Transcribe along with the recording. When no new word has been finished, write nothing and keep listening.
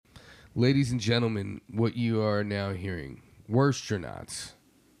Ladies and gentlemen, what you are now hearing, worstronauts,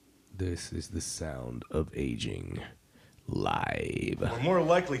 this is the sound of aging live. We're more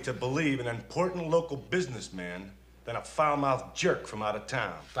likely to believe an important local businessman than a foul-mouthed jerk from out of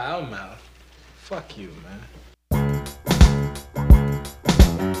town. Foul mouth? Fuck you, man.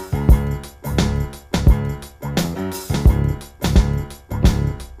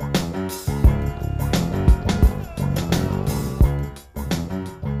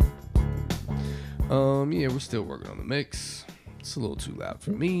 Yeah, we're still working on the mix. It's a little too loud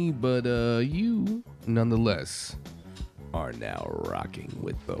for me, but you, nonetheless, are now rocking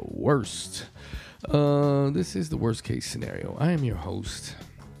with the worst. This is the worst case scenario. I am your host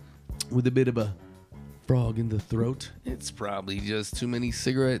with a bit of a frog in the throat. It's probably just too many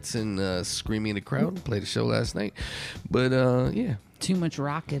cigarettes and screaming in the crowd. Played a show last night, but yeah. Too much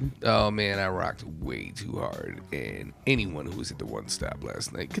rocking. Oh man, I rocked way too hard, and anyone who was at the One Stop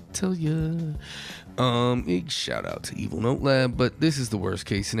last night could tell you. Big shout out to Evil Note Lab, but this is the worst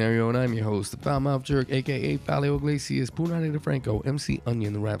case scenario, and I'm your host, the Foul Mouth Jerk, aka Falio Iglesias, Punade DeFranco, MC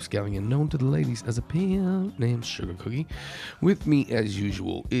Onion, the Rapscallion, known to the ladies as a pimp named Sugar Cookie. With me, as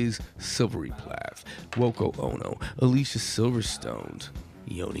usual, is Silvery Plath, Woko Ono, Alicia Silverstone,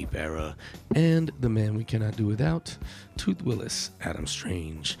 Yoni Berra, and the man we cannot do without, Tooth Willis, Adam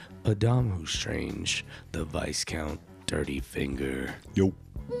Strange, Adamu Strange, the Viscount Dirty Finger. Yo.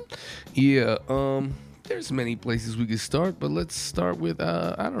 Yeah, there's many places we could start, but let's start with,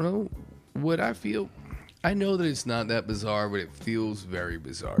 I don't know, what I feel. I know that it's not that bizarre, but it feels very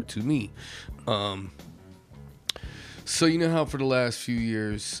bizarre to me. So you know how for the last few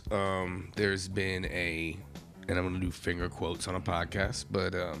years, there's been and I'm going to do finger quotes on a podcast,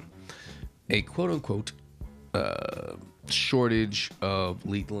 but a quote-unquote shortage of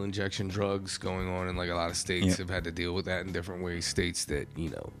lethal injection drugs going on in like a lot of states have had to deal with that in different ways. States that, you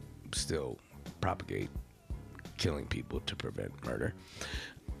know, still propagate killing people to prevent murder.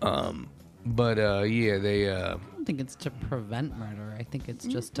 But yeah, they... I don't think it's to prevent murder. I think it's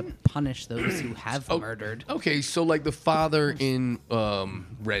just to punish those who have murdered. Okay, so like the father in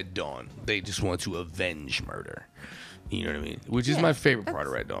Red Dawn, they just want to avenge murder. You know what I mean? Which is my favorite part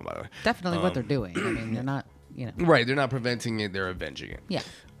of Red Dawn, by the way. Definitely what they're doing. I mean, they're not, you know. Right, they're not preventing it, they're avenging it. Yeah.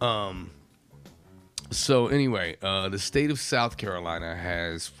 So anyway, the state of South Carolina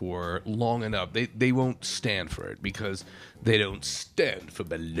has for long enough, they won't stand for it because they don't stand for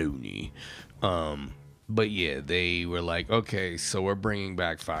baloney. But yeah, they were like, okay, so we're bringing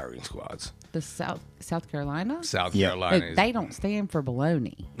back firing squads. The South Carolina? South Carolina. They don't stand for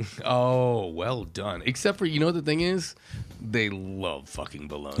baloney. Oh, well done. Except for, you know what the thing is? They love fucking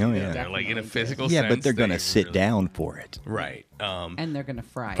baloney. Oh, yeah. They're like in a physical sense. Yeah, but they're going to sit really down for it. Right. And they're going to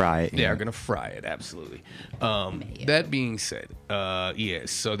fry it. They are going to fry it, absolutely. That being said, yeah,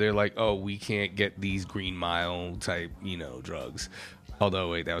 so they're like, oh, we can't get these Green Mile type, you know, drugs.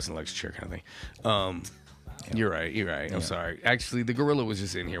 Although, wait, that was an electric chair kind of thing. You're right. I'm sorry. Actually, the gorilla was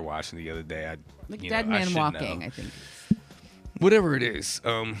just in here watching the other day. Dead man walking, I think. Whatever it is.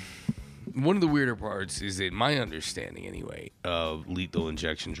 One of the weirder parts is that my understanding, anyway, of lethal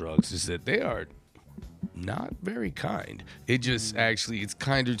injection drugs is that they are not very kind. It just it's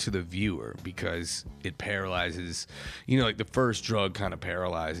kinder to the viewer because it paralyzes, you know, like the first drug kind of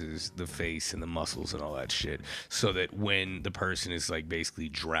paralyzes the face and the muscles and all that shit, so that when the person is like basically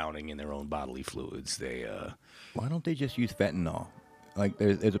drowning in their own bodily fluids, they Why don't they just use fentanyl? Like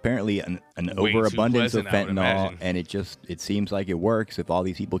there's apparently an Way too overabundance of pleasant, I would fentanyl, imagine. and it seems like it works if all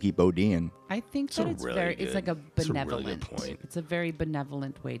these people keep ODing. I think that it's really it's like a good- benevolent. it's a really good point. It's a very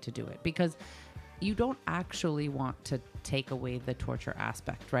benevolent way to do it because you don't actually want to take away the torture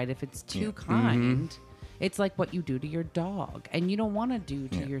aspect, right? If it's too kind, it's like what you do to your dog. And you don't want to do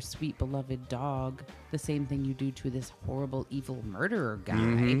to your sweet, beloved dog the same thing you do to this horrible, evil murderer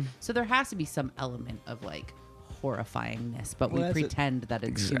guy. So there has to be some element of like horrifyingness, but Well, we that's pretend that it's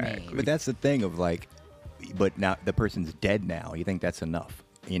Exactly. humane. But that's the thing of like, but now the person's dead now. You think that's enough?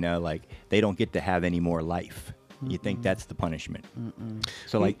 You know, like they don't get to have any more life. You think that's the punishment.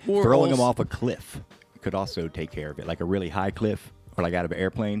 So like Or throwing them also- off a cliff could also take care of it, like a really high cliff or like out of an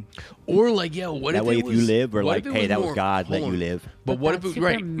airplane. or like, yeah, what That if way, it if was, you live, or what like, if it hey, that was more- God let hold you on. live. But what if that's it super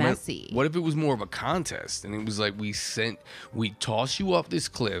right? messy. What if it was more of a contest and it was like we toss you off this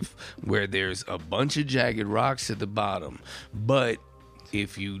cliff where there's a bunch of jagged rocks at the bottom, but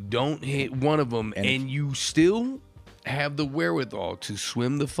if you don't hit one of them and you still have the wherewithal to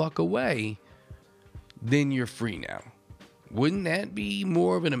swim the fuck away, then you're free now. Wouldn't that be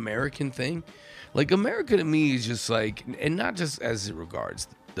more of an American thing? Like, America to me is just like, and not just as it regards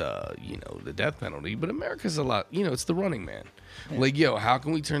the death penalty, but America's a lot, it's the Running Man. Like, yo, how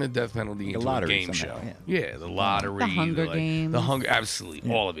can we turn the death penalty into a game somehow, show? yeah. The lottery, The Hunger Games.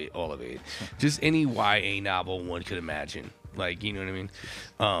 Absolutely, all of it. Just any YA novel one could imagine. Like, you know what I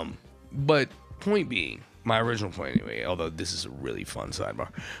mean? But point being, my original point anyway, although this is a really fun sidebar,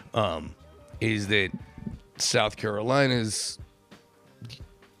 is that South Carolina's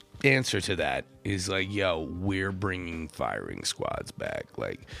answer to that is like, yo, we're bringing firing squads back.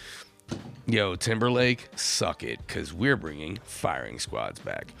 Like, yo, Timberlake, suck it, because we're bringing firing squads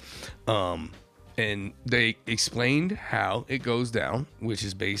back. And they explained how it goes down, which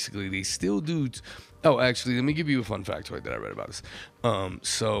is basically they still do. Oh, actually, let me give you a fun factoid that I read about this.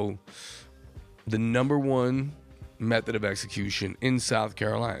 So the number one method of execution in South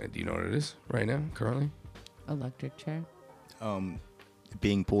Carolina, do you know what it is right now, currently? Electric chair.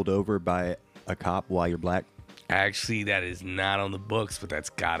 Being pulled over by a cop while you're black. Actually, that is not on the books, but that's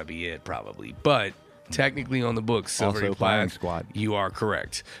got to be it, probably. But technically on the books, Silvery Also firing Plath, squad. You are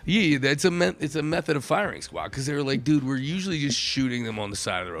correct. Yeah, that's it's a method of firing squad, because they were like, dude, we're usually just shooting them on the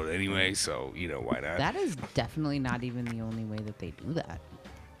side of the road anyway, so why not? That is definitely not even the only way that they do that.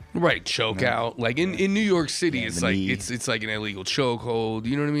 Right, choke out. Like in New York City, Yeah, it's the like knee. it's like an illegal chokehold.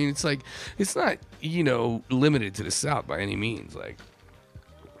 You know what I mean? It's like it's not limited to the South by any means. Like,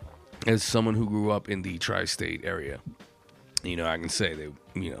 as someone who grew up in the tri-state area, I can say that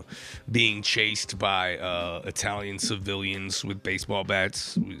being chased by Italian civilians with baseball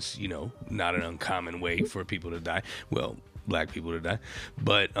bats was not an uncommon way for people to die. Well, black people to die.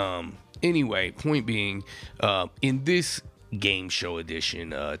 But anyway, point being, in this game show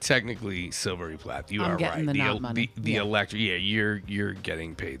edition, technically Silvery Plath, you I'm are getting right. the not money. The Yeah. electric, you're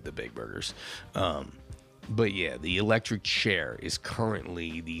getting paid the big burgers. But yeah, the electric chair is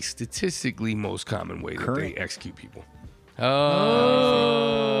currently the statistically most common way that they execute people.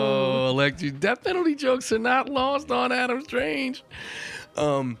 Oh, electric death penalty jokes are not lost on Adam Strange.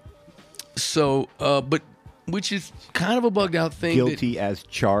 But which is kind of a bugged out thing. Guilty as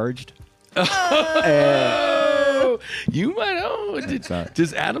charged. You might know. not-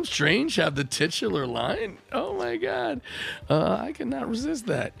 Does Adam Strange have the titular line? Oh my God, I cannot resist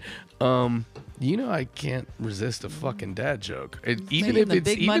that. I can't resist a fucking dad joke. Even making the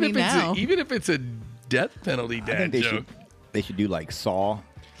big money now. even if it's a death penalty I dad think joke. they should do like Saw,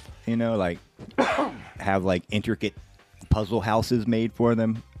 like have like intricate puzzle houses made for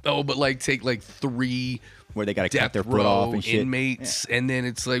them Oh, but like take like 3 where they got to cut death their foot row off and shit. inmates, and then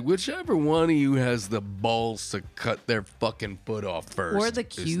it's like whichever one of you has the balls to cut their fucking foot off first. Or the is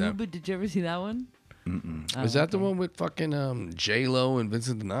Cube. that- Did you ever see that one? Is that the one with fucking J-Lo and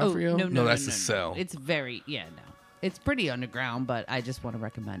Vincent D'Onofrio? no, that's the Cell. It's very no. It's pretty underground, but I just want to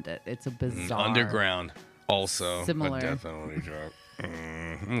recommend it. It's a bizarre Underground. Also Similar. a death penalty joke.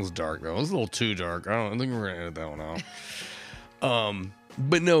 It was dark though. It was a little too dark. I think we're gonna edit that one out.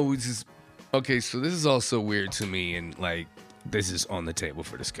 But no, it's just okay. So this is also weird to me, and like this is on the table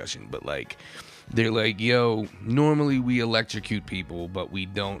for discussion. But like, they're like, yo, normally we electrocute people, but we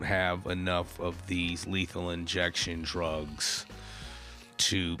don't have enough of these lethal injection drugs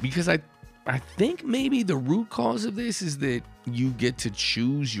because I think maybe the root cause of this is that you get to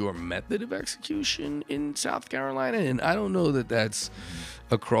choose your method of execution in South Carolina, and I don't know that that's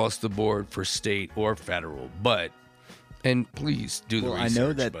across the board for state or federal, and please do the Well, research. I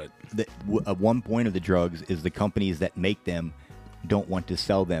know that, but one point of the drugs is the companies that make them don't want to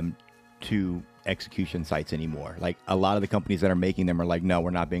sell them to execution sites anymore. Like a lot of the companies that are making them are like, no,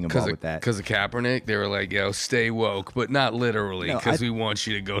 we're not being involved with that. Because of Kaepernick, they were like, yo, stay woke, but not literally, No, because we want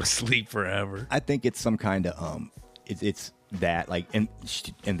you to go to sleep forever. I think it's some kind of it's that like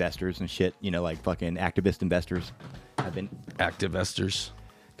investors and shit, like fucking activist investors have been, Activesters.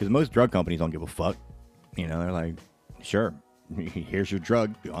 because most drug companies don't give a fuck. They're like, sure, here's your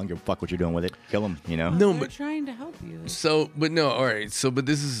drug. I don't give a fuck what you're doing with it. Kill them. No, They're but trying to help you. all right. So, but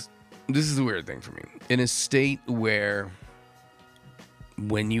this is the weird thing for me. In a state where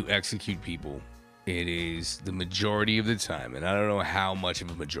when you execute people, it is the majority of the time, and I don't know how much of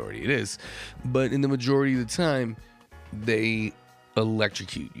a majority it is, but in the majority of the time, they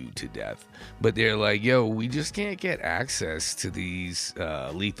electrocute you to death. But they're like, yo, we just can't get access to these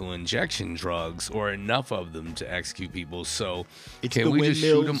lethal injection drugs or enough of them to execute people. So It's can the we just shoot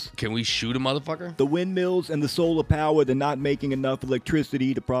them? windmills. Can we shoot a motherfucker? The windmills and the solar power, they're not making enough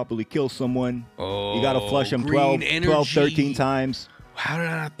electricity to properly kill someone. You got to flush them green 12, 13 energy. times. How did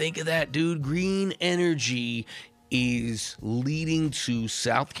I not think of that, dude? Green energy is leading to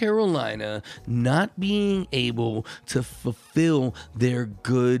South Carolina not being able to fulfill their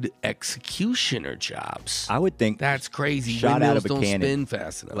good executioner jobs. I would think That's crazy. Shot out of a Windmills don't cannon. spin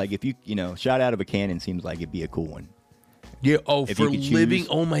fast enough. Like if shot out of a cannon seems like it'd be a cool one. Yeah. Oh, If for you could living. choose-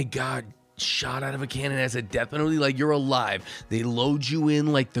 Oh my God. Shot out of a cannon as a death penalty. Like you're alive. They load you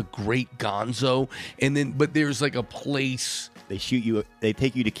in like the Great Gonzo, and then but there's like a place. They shoot you. They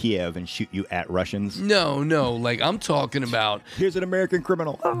take you to Kiev and shoot you at Russians. No. Like I'm talking about. Here's an American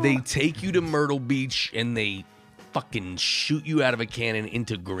criminal. They take you to Myrtle Beach and they fucking shoot you out of a cannon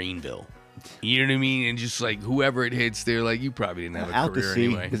into Greenville. You know what I mean? And just like whoever it hits, they're like, you probably didn't have a Out to career sea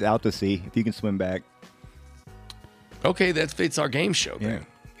anyway. is out to sea. If you can swim back. Okay, that fits our game show thing. Yeah.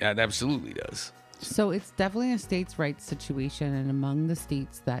 Yeah, it absolutely does. So it's definitely a states' rights situation, and among the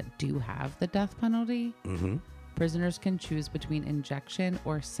states that do have the death penalty, prisoners can choose between injection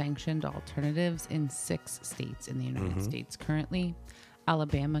or sanctioned alternatives in 6 states in the United States currently: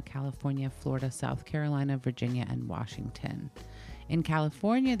 Alabama, California, Florida, South Carolina, Virginia, and Washington. In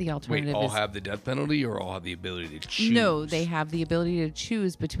California, the Wait, alternative all is have the death penalty or all have the ability to choose? no, they have the ability to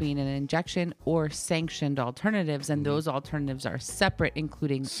choose between an injection or sanctioned alternatives, and those alternatives are separate,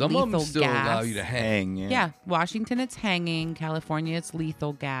 including Some lethal of them still gas. allow you to hang. Hang. Yeah, Washington it's hanging. California it's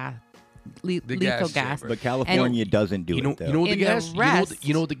lethal gas. The Lethal gas gas. chamber. But California doesn't do You know, it though. you know what the In the gas, rest-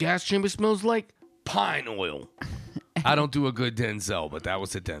 you know what the gas chamber smells like? Pine oil. I don't do a good Denzel, but that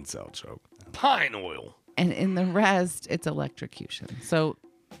was a Denzel joke. Pine oil. And in the rest, it's electrocution. So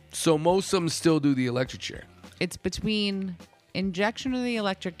So most of them still do the electric chair. it's between injection or the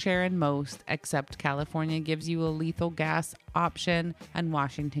electric chair in most, except California gives you a lethal gas option and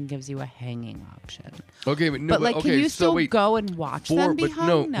Washington gives you a hanging option. Okay, but no, But like, okay, can you so still wait. go and watch them be but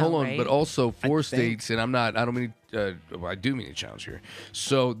hung? no, hold on. right? But also four think- states, and I don't mean, well, I do mean to challenge here.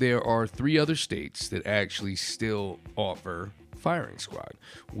 So there are 3 other states that actually still offer firing squad.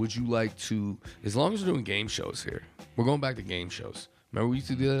 Would you like to, as long as we're doing game shows here, we're going back to game shows. Remember we used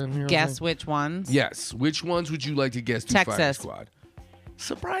to do that in here? Guess which ones? Yes. Which ones would you like to guess do firing Texas. squad?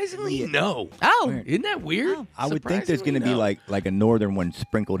 Surprisingly, no. Oh, Isn't that weird? I would think there's going to be Surprisingly, no. like a northern one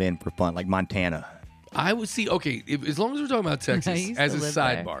sprinkled in for fun, like Montana. I would see. Okay, as long as we're talking about I Texas used as to a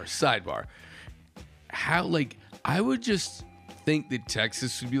live there. sidebar. How I would just think that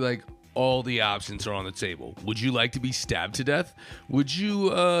Texas would be like, all the options are on the table. Would you like to be stabbed to death? Would you,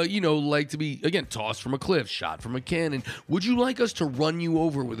 like to be again tossed from a cliff, shot from a cannon? Would you like us to run you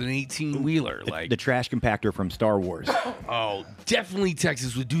over with an 18-wheeler? Like, The trash compactor from Star Wars oh, definitely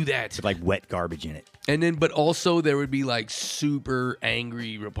Texas would do that. with like wet garbage in it. And then, but also there would be like super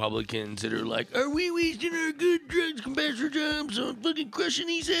angry Republicans that are like, "Are we wasting our good drugs compassion jobs on fucking crushing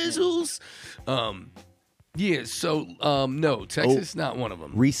these assholes?" Yeah. So, no, Texas not one of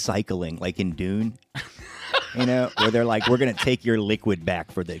them. Recycling, like in Dune, where they're like, we're going to take your liquid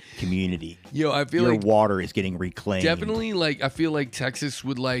back for the community. Yo, I feel Your like water is getting reclaimed. definitely I feel like Texas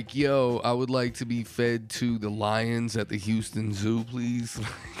would like, yo, I would like to be fed to the lions at the Houston Zoo, please.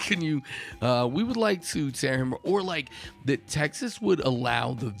 Can you? We would like to tear him, or like that Texas would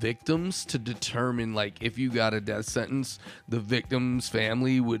allow the victims to determine, like, if you got a death sentence, the victim's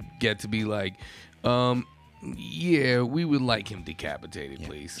family would get to be like, yeah, we would like him decapitated,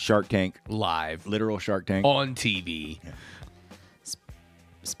 please, Shark Tank, live literal Shark Tank. on TV.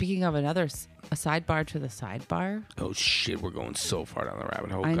 speaking of a sidebar to the sidebar. Oh shit, we're going so far down the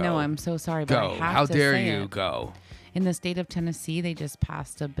rabbit hole. I Go. know, I'm so sorry, but I Go. have How to dare say you it. go? In the state of Tennessee, they just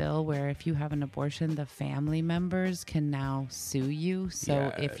passed a bill where if you have an abortion, the family members can now sue you.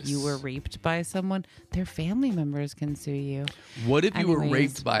 So if you were Yes. raped by someone, their family members can sue you. What if you were Anyways.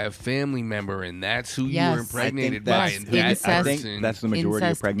 raped by a family member and that's who you Yes. were I impregnated think by? that's- And Yes, that incest- I person, think that's the majority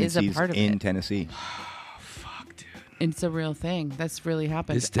of Incest is a pregnancies part of in it. Tennessee. fuck, dude. It's a real thing. That's really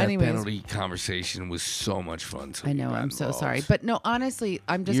happened. This death Anyways, penalty conversation was so much fun. I know. I'm so sorry, but no, honestly,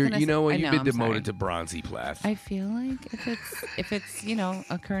 I'm just gonna. You know what? I You've know, been I'm demoted sorry. to Bronzy Plath. I feel like if it's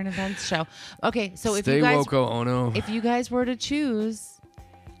a current events show. Okay, so if Stay you guys Woko Ono. if you guys were to choose,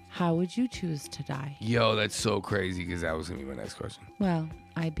 how would you choose to die? Yo, that's so crazy because that was gonna be my next question. Well,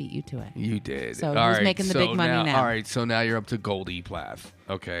 I beat you to it. You did. So All who's right, making the big money now? All right, so now you're up to Goldie Plath.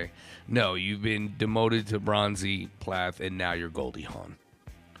 Okay. No, you've been demoted to Bronzy Plath, and now you're Goldie Hawn.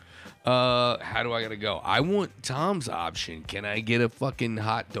 How do I gotta go? I want Tom's option. Can I get a fucking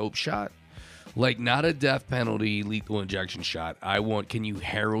hot dope shot? Like, not a death penalty, lethal injection shot. I want, can you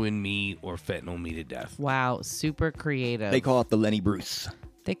heroin me or fentanyl me to death? Wow, super creative. They call it the Lenny Bruce.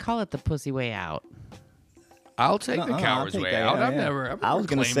 They call it the pussy way out. I'll take the I'll coward's take way that, out. yeah, I've yeah. never I was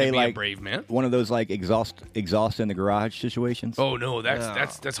gonna gonna say be like a brave man. one of those like exhaust in the garage situations. Oh no,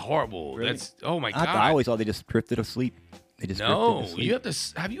 that's horrible. That's oh my god. I always thought they just drifted asleep. They just no, drifted asleep. you have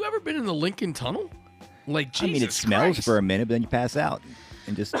to. Have you ever been in the Lincoln Tunnel? Like Jesus I mean, it smells Christ. for a minute, but then you pass out,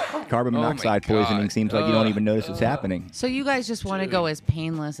 and just carbon my monoxide God. poisoning seems like you don't even notice it's happening. So you guys just want to go as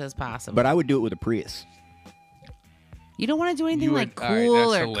painless as possible. But I would do it with a Prius. You don't want to do anything You like would- all right, cool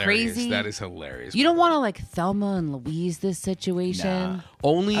that's or hilarious. crazy. That is hilarious. You don't want to like Thelma and Louise this situation. Nah.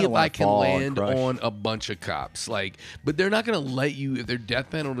 Only I don't if wanna I can fall and land crush. on a bunch of cops. Like, but they're not gonna let you if they're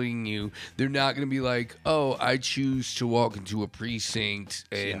death penaltying you. They're not gonna be like, oh, I choose to walk into a precinct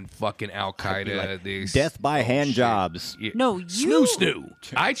and fucking Al Qaeda. Like, this death by hand shit. jobs. Yeah. No, you- snoo.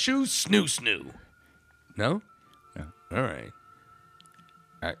 I choose snoo. No. No. All right.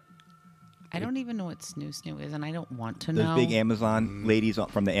 I don't even know what snoo is, and I don't want to Those know. big Amazon ladies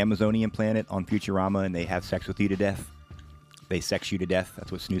from the Amazonian planet on Futurama, and they have sex with you to death. They sex you to death.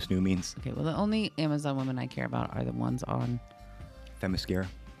 That's what snoo means. Okay, well, the only Amazon women I care about are the ones on. Themyscira.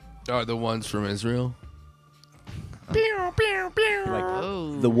 Are the ones from Israel? Like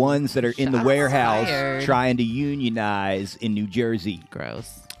Oh, the ones that are in the Shots warehouse fired. trying to unionize in New Jersey.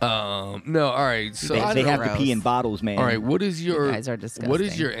 gross. No. All right. So They, I they don't- have to pee in Gross. bottles, man. All right, what is your guys are what is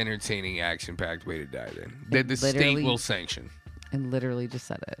disgusting. your entertaining action-packed way to die then? That the state Literally- will sanction. I literally just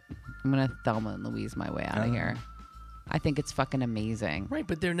said it. I'm gonna Thelma and Louise my way out of here. I think it's fucking amazing, Right,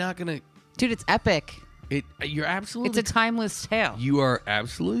 but they're not gonna. dude. It's epic. You're absolutely. It's a timeless tale. You are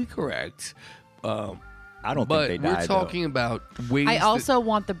absolutely correct. I don't But think they we're died. talking about ways. I also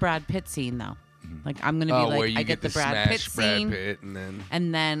want the Brad Pitt scene though. Like I'm gonna be where like, you I get the Brad smash Pitt scene, Brad Pitt, and then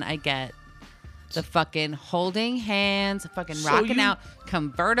and then I get the fucking holding hands, fucking So rocking you- out,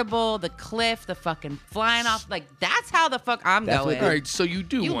 convertible, the cliff, the fucking flying off. Like that's how the fuck I'm That's what going. all right. So you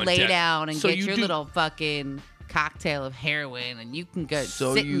do You want lay death. down and So get you your do- little fucking cocktail of heroin, and you can go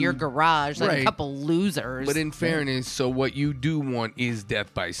So sit in your you- garage like right. a couple losers. But in fairness, so what you do want is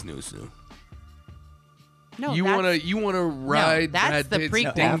death by snoo. no, You that's- wanna ride that's Brad the Pitt's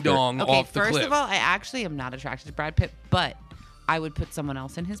prequel. ding dong Okay, off the first cliff. of all, I actually am not attracted to Brad Pitt, but I would put someone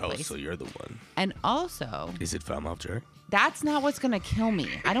else in his Oh, place. so you're the one. And also, Is it foul mouth jerk? that's not what's gonna kill me.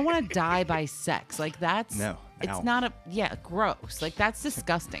 I don't want to die by sex. Like that's No. It's Ow. not a gross. Like that's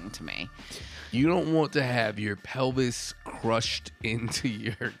disgusting to me. You don't want to have your pelvis crushed into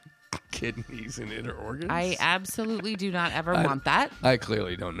your kidneys and inner organs. I absolutely do not ever want that. I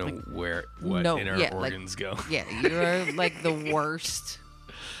clearly don't know what no, inner yeah, like- organs go. Yeah, you're like the worst.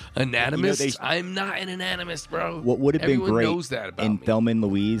 Anatomist? they- I'm not an anatomist, bro. What would have been Everyone great knows that about in me. Thelma and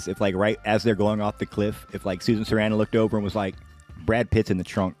Louise if, like, right as they're going off the cliff, if, like, Susan Sarandon looked over and was like, Brad Pitt's in the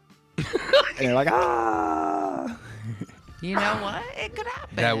trunk. And they're like, ah. You know what? It could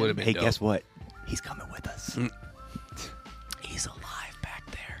happen. That would have been Hey, dope. guess what? He's coming with us. He's alive back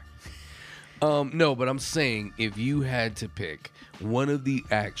there. No, but I'm saying if you had to pick one of the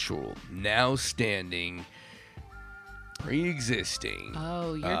actual now standing, pre-existing,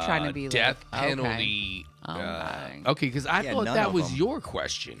 Oh, you're trying to be death like, okay. penalty. Okay. Okay, because I Yeah, thought none that of was them. your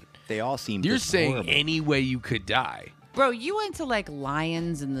question. They all seem You're just saying horrible. any way you could die. Bro, you went to like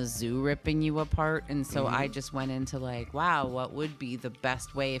lions in the zoo ripping you apart, and so I Mm-hmm. just went into like, wow, what would be the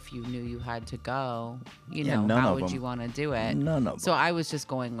best way if you knew you had to go? You Yeah, know, none how of would them. you want to do it? None of So I was just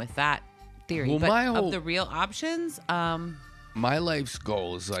going with that theory. Well, but my whole- of the real options, My life's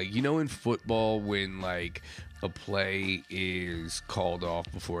goal is like, you know, in football when like a play is called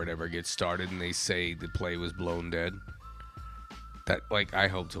off before it ever gets started and they say the play was blown dead. That like I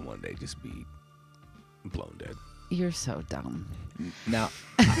hope to one day just be blown dead. you're so dumb. Now,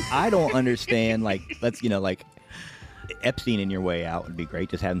 I don't understand, like, let's, like, Epstein in your way out would be great.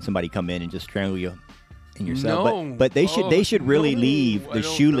 Just having somebody come in and just strangle you in your cell. No. But they should really no, leave I the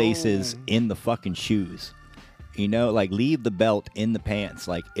don't shoelaces know. in the fucking shoes. Like, leave the belt in the pants.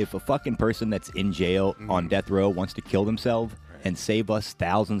 Like, if a fucking person that's in jail Mm-hmm. on death row wants to kill themselves and save us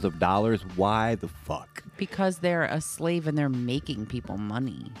thousands of dollars, why the fuck? Because they're a slave and they're making people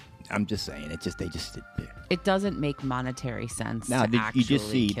money. I'm just saying, they just. It doesn't make monetary sense Now, to did actually you just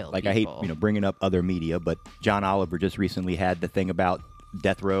see, kill like, people. I hate, bringing up other media, but John Oliver just recently had the thing about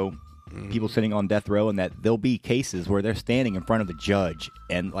death row, people sitting on death row, and that there'll be cases where they're standing in front of the judge,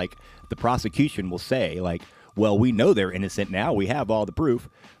 and, like, the prosecution will say, like, well, we know they're innocent now. We have all the proof,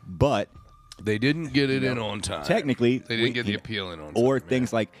 but They didn't get it in on time. Technically, they didn't get the appeal in on time. Or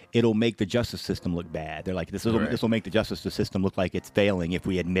things like it'll make the justice system look bad. They're like, this will make the justice system look like it's failing if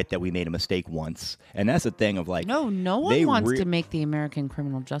we admit that we made a mistake once. And that's the thing of like, no one wants to make the American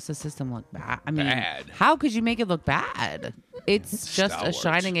criminal justice system look bad. I mean, how could you make it look bad? It's just a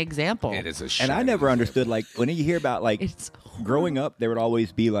shining example. It is a and I never understood, like, when you hear about, like, growing up, there would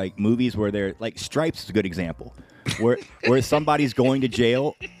always be, like, movies where they're, like, Stripes is a good example. Where somebody's going to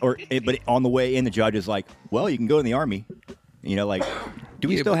jail, but on the way in, the judge is like, well, you can go in the Army. You know, like, do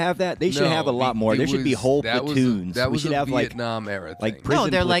we still have that? They should have a lot more. There should be whole platoons. That was we should have Vietnam era thing. Like no,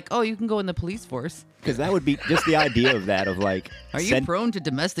 they're like, oh, you can go in the police force. Because that would be just the idea of that, of like, are you prone to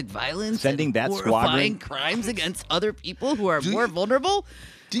domestic violence? Sending that horrifying crimes against other people who are more vulnerable?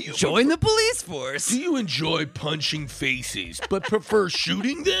 Join the police force. Do you enjoy punching faces, but prefer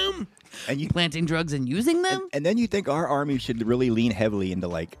shooting them? And planting drugs and using them? And then you think our army should really lean heavily into,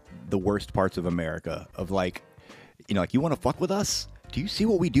 like, the worst parts of America. Of, like, you know, like, you want to fuck with us? Do you see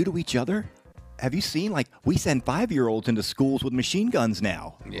what we do to each other? Have you seen, like, we send 5-year-olds into schools with machine guns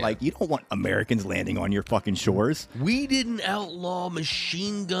now. Yeah. Like, you don't want Americans landing on your fucking shores. We didn't outlaw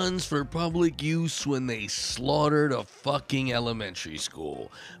machine guns for public use when they slaughtered a fucking elementary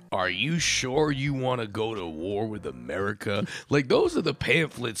school. Are you sure you want to go to war with America? Like, those are the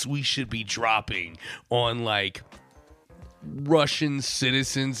pamphlets we should be dropping on, like, Russian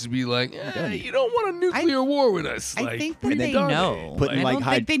citizens to be like, you don't want a nuclear war with us. I like, think that they know. Putting, I don't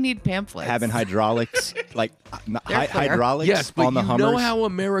think they need pamphlets. Having hydraulics, like hydraulics yes, but on the you Hummers. know how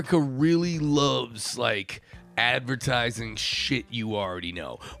America really loves, like, advertising shit you already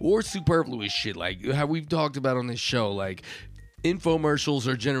know. Or superfluous shit, like how we've talked about on this show, like, infomercials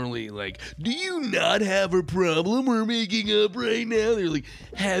are generally like, do you not have a problem we're making up right now? They're like,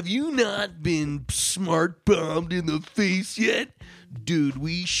 have you not been smart bombed in the face yet? Dude,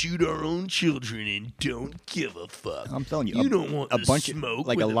 we shoot our own children and don't give a fuck. I'm telling you, you don't want a bunch smoke of,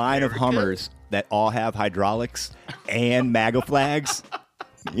 like, with a line America? of Hummers that all have hydraulics and MAGA flags.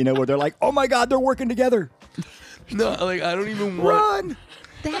 You know, where they're like, oh my God, they're working together. No, like, I don't even Run. want.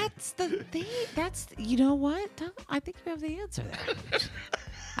 That's the thing. You know what? I think you have the answer there.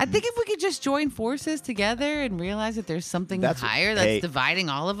 I think if we could just join forces together and realize that there's something higher that's dividing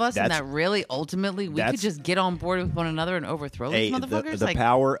all of us, and that really ultimately we could just get on board with one another and overthrow these motherfuckers. The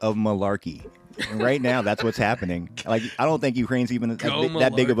power of malarkey. And right now, that's what's happening. Like, I don't think Ukraine's even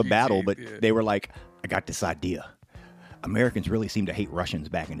that big of a battle, but they were like, I got this idea. Americans really seem to hate Russians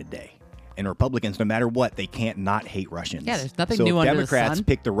back in the day. And Republicans, no matter what, they can't not hate Russians. Yeah, there's nothing so new if under Democrats the sun.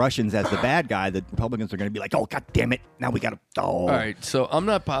 pick the Russians as the bad guy, the Republicans are going to be like, oh, God damn it. Now we got to... Oh. All right, so I'm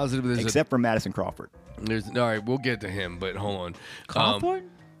not positive there's Except for Madison Crawford. All right, we'll get to him, but hold on. Crawford?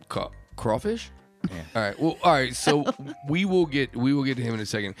 Crawfish? Yeah. All right. Well, all right, so we will get to him in a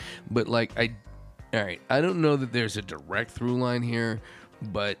second. But, like, all right, I don't know that there's a direct through line here.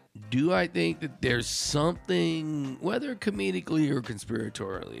 But do I think that there's something, whether comedically or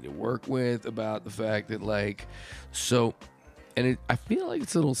conspiratorially, to work with about the fact that, like, so, and I feel like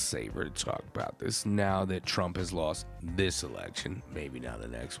it's a little safer to talk about this now that Trump has lost this election, maybe not the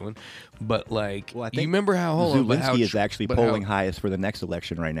next one, but, like, well, I think you remember how Zelensky is actually polling highest for the next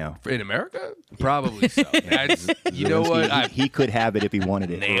election right now. In America? Probably so. That's, you know what? He could have it if he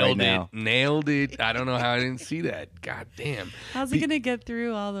wanted it right now. Nailed it. I don't know how I didn't see that. God damn. How's he going to get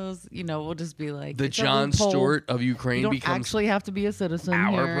through all those, we'll just be like... The Jon Stewart of Ukraine you don't becomes actually have to be a citizen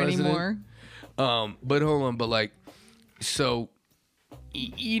our here president anymore. But hold on, but, like, so,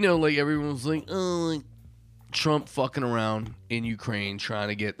 like, everyone's like, oh, like, Trump fucking around in Ukraine trying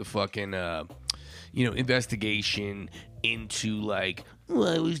to get the fucking, investigation into, like,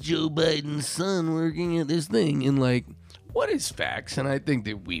 why was Joe Biden's son working at this thing? And, like, what is facts? And I think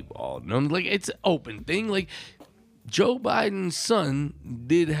that we've all known, like, it's an open thing. Like, Joe Biden's son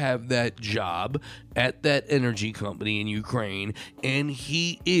did have that job at that energy company in Ukraine, and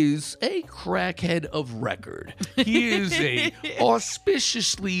he is a crackhead of record. He is a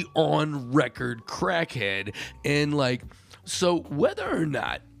auspiciously on record crackhead. And, like, so whether or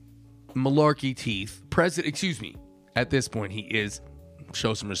not Malarkey Teeth, at this point he is,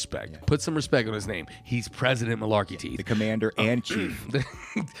 show some respect. Yeah. Put some respect on his name. He's President Malarkey Teeth. The commander and chief.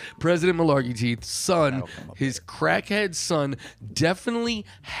 President Malarkey Teeth's son, his crackhead son, definitely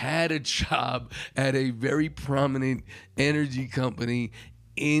had a job at a very prominent energy company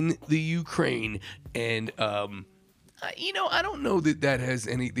in the Ukraine. And, I don't know that has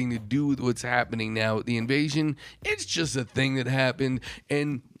anything to do with what's happening now with the invasion. It's just a thing that happened.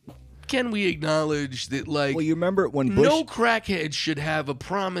 And can we acknowledge that, like, Well, you remember when Bush? no crackhead should have a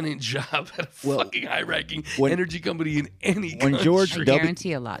prominent job at a fucking high-ranking when- energy company in any when country. George I W.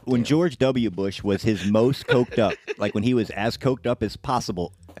 guarantee a lot. When do. George W. Bush was his most coked up, like when he was as coked up as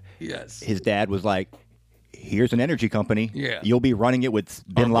possible, Yes. his dad was like, "Here's an energy company. Yeah. You'll be running it with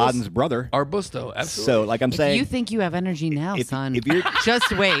Bin Arbusto. Laden's brother." Arbusto, absolutely. So, like I'm If saying, you think you have energy now, if- son, if you're-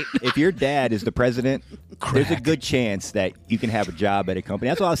 just wait. if your dad is the president, there's a good chance that you can have a job at a company.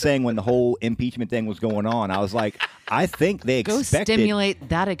 That's what I was saying when the whole impeachment thing was going on. I was like, I think they Go expected stimulate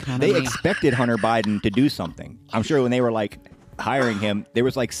that economy. they expected Hunter Biden to do something. I'm sure when they were like hiring him, there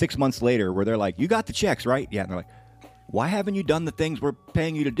was like 6 months later where they're like, "You got the checks, right?" Yeah, and they're like, "Why haven't you done the things we're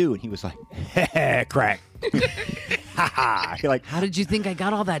paying you to do?" And he was like, "Crack." You're like, How did you think I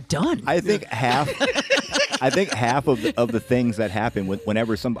got all that done? I think half of the things that happen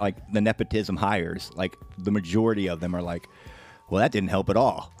whenever some like the nepotism hires, like the majority of them are like, "Well, that didn't help at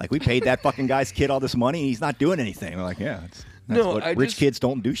all. Like we paid that fucking guy's kid all this money, and he's not doing anything." We're like, "Yeah, that's No, what I rich just- kids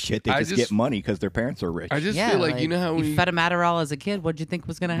don't do shit. They I just just- get money because their parents are rich." I just yeah, feel like, you know how you fed him Adderall as a kid. What'd you think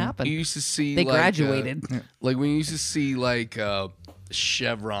was going to happen? you used to see They like, graduated. like when you used to see like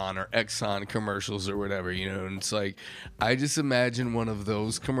Chevron or Exxon commercials or whatever, you know, and it's like I just imagine one of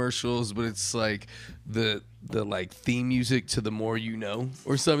those commercials, but it's like the like theme music to The More You Know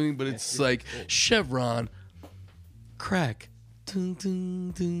or something, but it's like Chevron crack. Dun,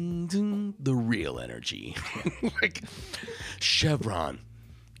 dun, dun, dun, the real energy. Like Chevron,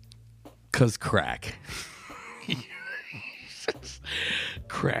 'cause crack.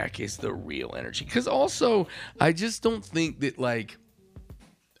 Crack is the real energy. Because also, I just don't think that, like,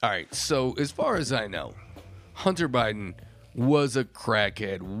 all right, so as far as I know, Hunter Biden was a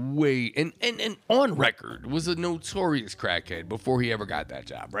crackhead and on record was a notorious crackhead before he ever got that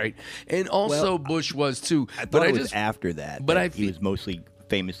job, right? And also Bush was too. I thought but it was after that. He was mostly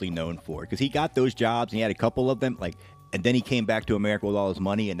famously known for because he got those jobs and he had a couple of them, like, and then he came back to America with all his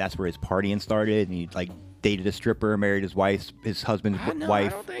money, and that's where his partying started. And he like dated a stripper, married his husband's no,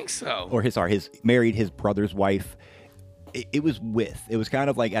 wife, I don't think so. or married his brother's wife. It was kind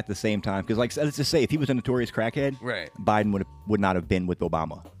of like at the same time because, like, let's just say if he was a notorious crackhead, Right. Biden would not have been with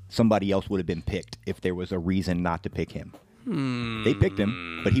Obama. Somebody else would have been picked if there was a reason not to pick him. They picked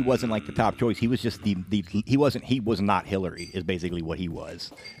him, but he wasn't like the top choice. He was just he was not Hillary is basically what he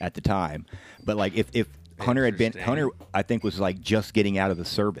was at the time. But like if Hunter had been Interesting. Hunter, I think was like just getting out of the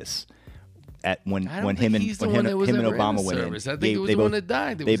service at when I don't when think him and he's the when one him, that was him and ever in Obama the went service. in. I think it was they the one both- that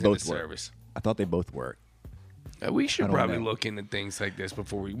died that they was in the both were. service. I thought they both were. We should I don't probably know. look into things like this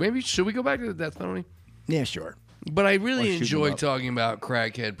before should we go back to the death penalty? Yeah, sure. But I Or really shoot 'em enjoy up. talking about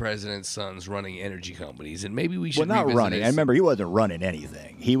crackhead presidents' sons running energy companies, and maybe we should. Well, not revisit running. his- I remember he wasn't running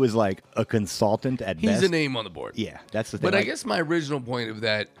anything. He was like a consultant at he's best. a name on the board. Yeah, that's the thing. But I Like, guess my original point of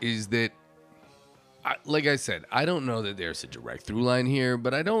that is that, like I said, I don't know that there's a direct through line here,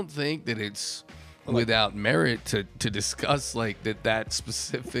 but I don't think that it's without merit to discuss like that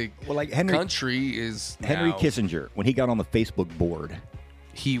specific Well, like Henry- country is Henry now- Kissinger, when he got on the Facebook board,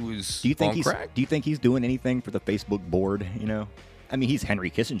 He was do you think on he's crack. do you think he's doing anything for the Facebook board? You know, I mean, he's Henry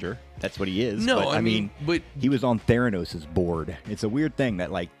Kissinger. That's what he is. No, but, I mean, but he was on Theranos' board. It's a weird thing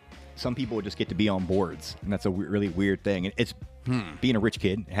that like some people just get to be on boards, and that's a really weird thing. And it's being a rich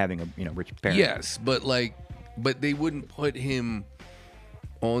kid, having a rich parent. yes, but they wouldn't put him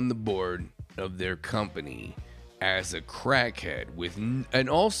on the board of their company as a crackhead and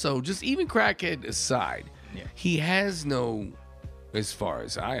also just even crackhead aside, Yeah. he has no, as far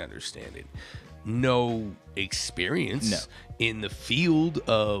as I understand it, no experience No. in the field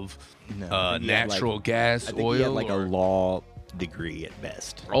of No, I think he had, natural like- gas, I think oil. he had like a or- law degree at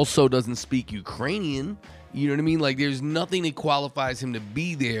best. also doesn't speak Ukrainian. You know what I mean? Like, there's nothing that qualifies him to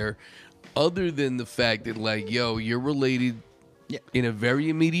be there other than the fact that, like, yo, you're related Yeah. in a very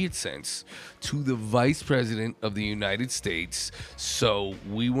immediate sense to the vice president of the United States. So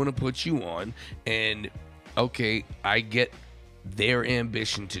we want to put you on. And, okay, I get their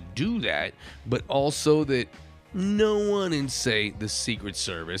ambition to do that, but also that no one in, say, the Secret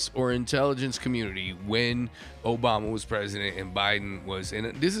Service or intelligence community when Obama was president and Biden was in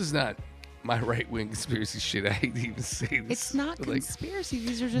it. This is not my right-wing conspiracy shit. I hate to even say this. It's not Like, conspiracy.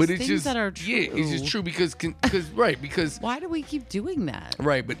 These are just but it's things just that are true. Yeah, it's just true because Why do we keep doing that?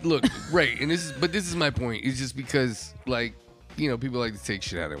 right. But look, right, and this is my point. It's just because, like, you know, people like to take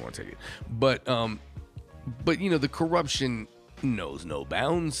shit how they want to take it. But you know, the corruption knows no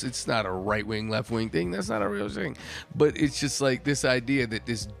bounds. It's not a right-wing, left-wing thing. That's not a real thing. But it's just like this idea that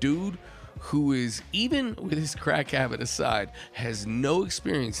this dude who is, even with his crack habit aside, has no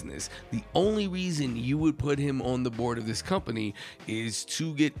experience in this. The only reason you would put him on the board of this company is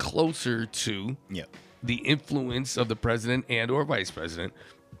to get closer to the influence of the president and or vice president,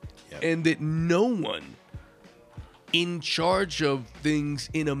 and that no one in charge of things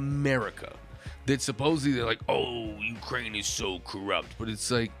in America that supposedly they're like, oh, Ukraine is so corrupt, but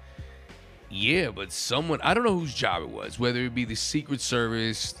it's like, yeah, but someone, I don't know whose job it was, whether it be the Secret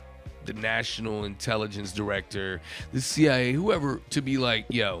Service, the National Intelligence Director, the CIA, whoever, to be like,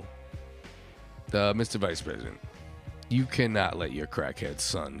 yo, Mr. Vice President, you cannot let your crackhead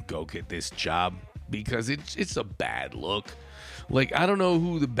son go get this job because it's a bad look. Like, I don't know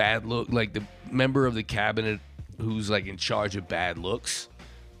who the bad look, like the member of the cabinet who's like in charge of bad looks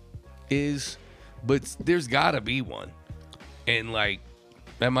is, but there's gotta be one. And like,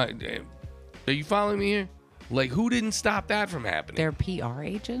 are you following me here? Like, who didn't stop that from happening? Their PR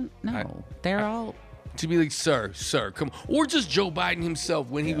agent? No. They're all... To be like, sir, come on. Or just Joe Biden himself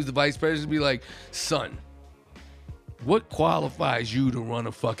when he was the vice president, be like, son, what qualifies you to run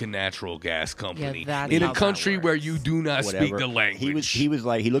a fucking natural gas company in a country where you do not speak the language? He was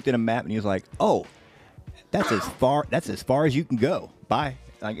like, he looked at a map and he was like, oh, that's as far as you can go. Bye.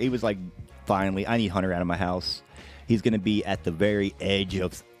 Like, he was like, finally, I need Hunter out of my house. He's going to be at the very edge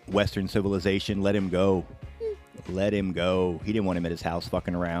of Western civilization. Let him go. Let him go. He didn't want him at his house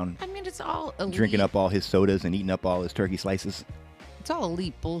fucking around. I mean, it's all elite. Drinking up all his sodas and eating up all his turkey slices. It's all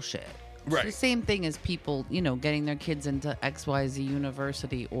elite bullshit. It's right. the same thing as people, getting their kids into XYZ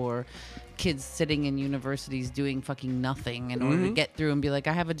university, or kids sitting in universities doing fucking nothing in order to get through and be like,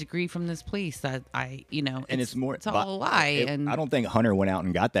 I have a degree from this place that and it's all a lie. And I don't think Hunter went out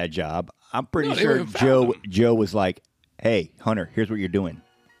and got that job. I'm pretty sure Joe was like, hey, Hunter, here's what you're doing.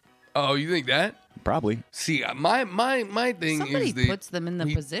 Oh, you think that? Probably. See, my thing somebody is puts them in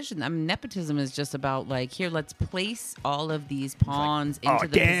the position. I mean, nepotism is just about like, here, let's place all of these pawns into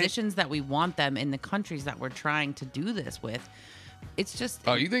the positions that we want them in the countries that we're trying to do this with. It's just.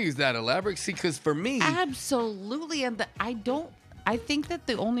 Oh, you think it's that elaborate? See, because for me, absolutely, and I think that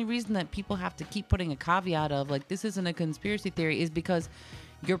the only reason that people have to keep putting a caveat of like this isn't a conspiracy theory is because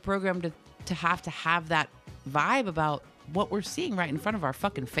you're programmed to have that vibe about what we're seeing right in front of our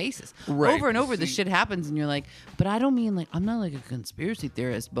fucking faces. Right. Over and over, this shit happens, and you're like, but I don't mean like, I'm not like a conspiracy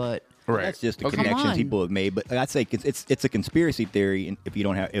theorist, but... Right. That's just a connection people have made. But I'd say it's a conspiracy theory if you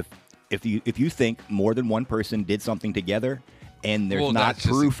don't have... If you think more than one person did something together and there's not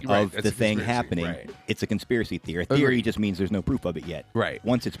proof of the thing happening, it's a conspiracy theory. A theory just means there's no proof of it yet. Right.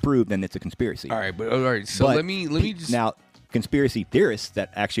 Once it's proved, then it's a conspiracy. All right. So let me just... Now, conspiracy theorists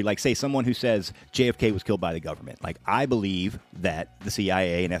that actually, like, say someone who says JFK was killed by the government. Like, I believe that the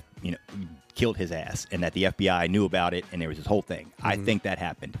CIA and killed his ass, and that the FBI knew about it, and there was this whole thing. I think that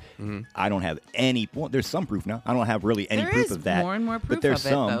happened. I don't have any. Well, there's some proof now. I don't have really any proof of that. More and more proof but there's of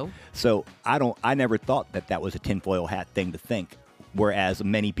some. it, though. So I never thought that was a tinfoil hat thing to think, whereas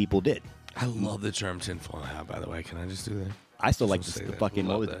many people did. I love the term tinfoil hat. By the way, can I just do that? I still like the fucking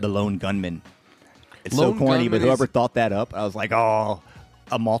the lone gunman. It's so corny, but whoever thought that up, I was like, oh,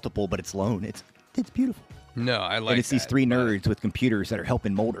 a multiple, but it's lone. It's beautiful. No, I like it. And it's these three nerds with computers that are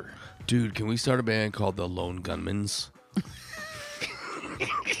helping Mulder. Dude, can we start a band called the Lone Gunmans?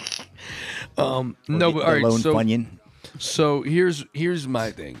 No, but all right. Lone Funyon. So here's my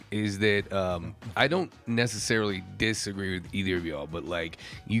thing is that I don't necessarily disagree with either of y'all, but like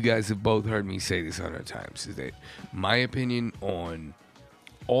you guys have both heard me say this 100 times, is that my opinion on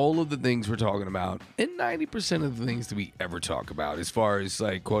all of the things we're talking about, and 90% of the things that we ever talk about as far as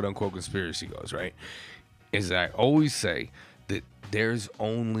like quote unquote conspiracy goes, right, is I always say that there's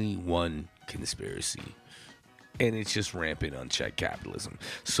only one conspiracy, and it's just rampant unchecked capitalism.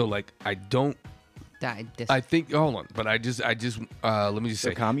 So like I think hold on, but I just let me just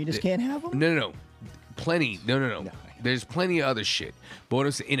say communists can't have them? No. Plenty. No. There's plenty of other shit. But what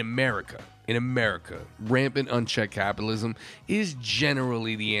I'm saying, in America, rampant unchecked capitalism is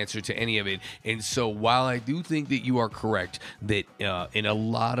generally the answer to any of it. And so while I do think that you are correct that in a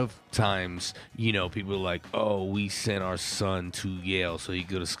lot of times, people are like, oh, we sent our son to Yale so he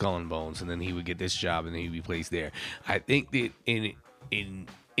could go to Skull and Bones and then he would get this job and then he'd be placed there. I think that in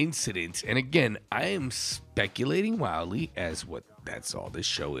incidents, and again, I am speculating wildly as what that's all this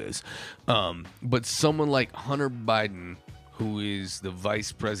show is, but someone like Hunter Biden, who is the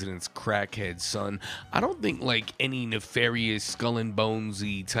vice president's crackhead son, I don't think like any nefarious Skull and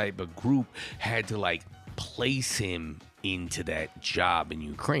Bonesy type of group had to like place him into that job in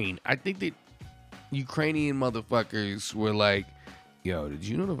Ukraine. I think that Ukrainian motherfuckers were like, yo, did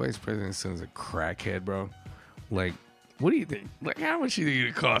you know the vice president's son's a crackhead, bro? Like, What do you think? Like, how much do you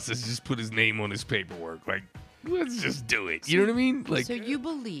think it costs us to just put his name on his paperwork? Like, let's just do it. You know what I mean? Like, So you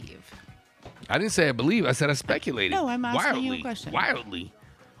believe? I didn't say I believe. I said I speculated. No, I'm asking wildly, you a question. Wildly.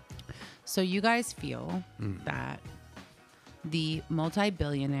 So you guys feel that the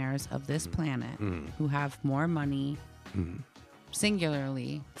multi-billionaires of this planet who have more money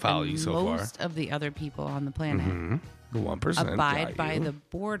singularly Follow than you so far. most of the other people on the planet The 1%. abide got by you. the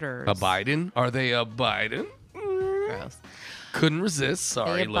borders. A Biden? Are they a Biden? Gross. Couldn't resist. They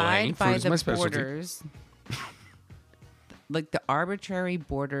Sorry, Lorraine. abide by Food is my the specialty. borders. Like the arbitrary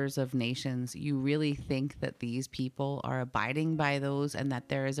borders of nations, you really think that these people are abiding by those, and that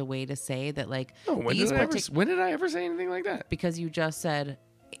there is a way to say that, like, No, when these did I ever say anything like that? because you just said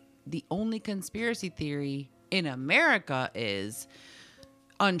the only conspiracy theory in America is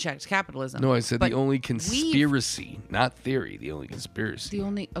unchecked capitalism. No, I said But the only we've- conspiracy, not theory. The only conspiracy.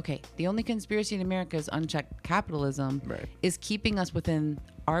 The only conspiracy in America is unchecked capitalism. Right. Is keeping us within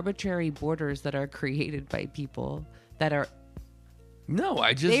arbitrary borders that are created by people that are No,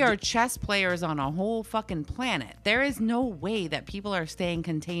 I just. they are chess players on a whole fucking planet. There is no way that people are staying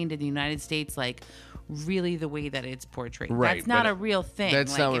contained in the United States, like, really the way that it's portrayed. Right, That's not but a real thing.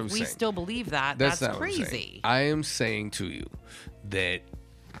 that's like, not what if I'm we saying. still believe that, That's that's not what I'm saying. crazy. I am saying to you that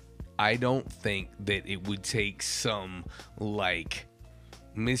I don't think that it would take some, like,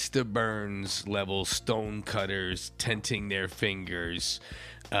 Mr. Burns level stonecutters tenting their fingers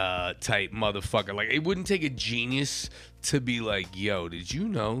type motherfucker. Like, it wouldn't take a genius to be like, yo, did you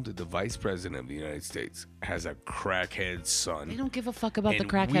know that the vice president of the United States has a crackhead son? They don't give a fuck about the and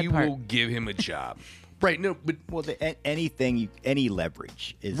crackhead we part. will give him a job. Right, no, but Well, any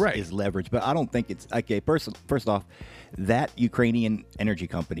leverage is Right. is leverage, but I don't think it's okay. First off, that Ukrainian energy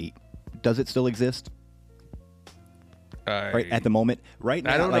company, does it still exist? Right at the moment, right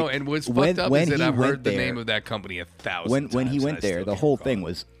now, I don't know. And what's fucked up is that I've heard the name of that company 1,000 times. when he and I went there, still the can't whole recall thing it.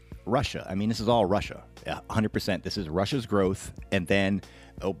 was Russia. I mean, this is all Russia. 100%. This is Russia's growth, and then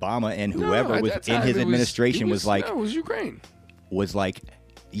Obama and whoever was that's in not- his it administration it was like, no, it was Ukraine.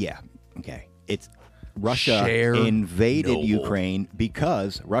 yeah, okay, it's Russia Share invaded noble. Ukraine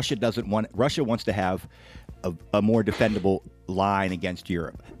because Russia wants to have a more defendable line against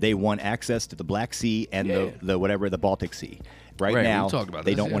Europe. They want access to the Black Sea and the Baltic Sea. Right Right, now, we've talked about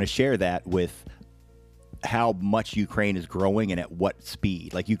they this, don't yeah. want to share that with how much Ukraine is growing and at what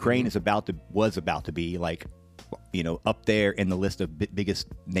speed. Like Ukraine Mm-hmm. was about to be like, up there in the list of biggest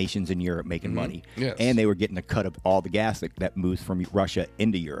nations in Europe making money. Mm-hmm. Yes. And they were getting a cut of all the gas that moves from Russia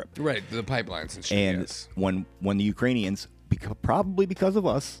into Europe. Right, the pipelines and shit. And yes. when the Ukrainians, probably because of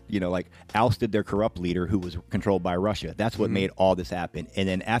us, ousted their corrupt leader who was controlled by Russia, that's Mm-hmm. what made all this happen. And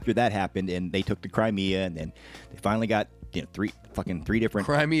then after that happened, and they took the Crimea, and then they finally got three different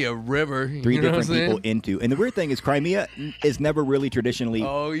Crimea River. three you know different what I'm people saying? into. And the weird thing is, Crimea is never really traditionally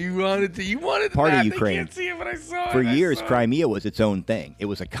Oh, you wanted part of that. Ukraine. They can't see it, but I saw it. for I years. saw it. Crimea was its own thing. It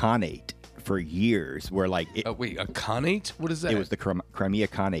was a Khanate for years, where like Wait, a Khanate? What is that? it was the Crimea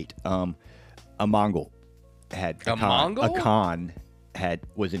Khanate. A Mongol had A Khan. Mongol? A Khan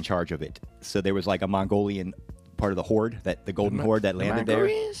was in charge of it. So there was like a Mongolian part of the horde, the Golden Horde that landed there.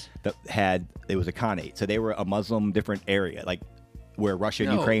 Mongolians? It was a Khanate. So they were a Muslim different area, like where Russia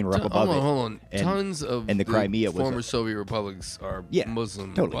and No, Ukraine were up above hold on, it. Hold on. And- Tons of and the Crimea was former Soviet republics are Yeah,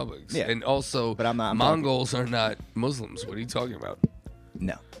 Muslim totally. republics. Yeah. And also, But I'm Mongols are not Muslims. What are you talking about?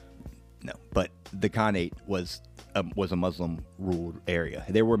 No. But the Khanate was a Muslim ruled area.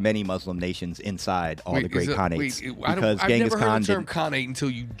 There were many Muslim nations inside all the great Khanates. I've Genghis never heard Khan the term didn't. Khanate until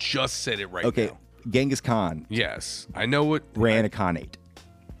you just said it right Okay, now. Genghis Khan Yes, I know what ran a Khanate.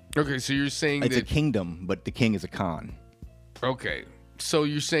 Okay, so you're saying It's a that. kingdom, but the king is a Khan. Okay, so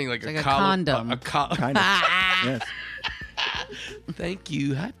you're saying like like a a condom. Kind of. Yes. Thank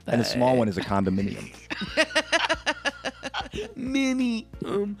you. High five. And a small one is a condominium. Mini.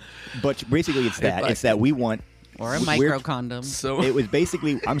 But basically, it's that. It's that we want. Or a we're- micro condom. So It was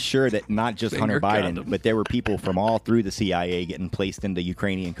basically, I'm sure that not just Finger Hunter Biden, condom. but there were people from all through the CIA getting placed into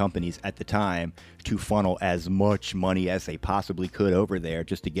Ukrainian companies at the time to funnel as much money as they possibly could over there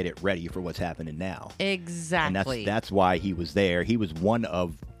just to get it ready for what's happening now. And Exactly. that's why he was there. He was one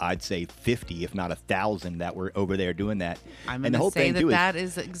of, I'd say, 50, if not 1,000, that were over there doing that. I'm and going the whole to say thing that too that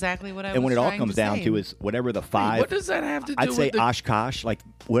is exactly what I is, and was when it all trying comes to down say. to is whatever the Wait, five, what does that have to do I'd say with the Oshkosh, like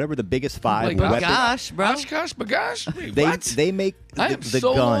whatever the biggest five Like weapons. Gosh, bro. Oshkosh Bagosh? Wait, They what? they make I the, am the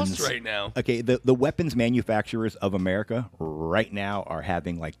so guns lost right now. Okay, the weapons manufacturers of America right now are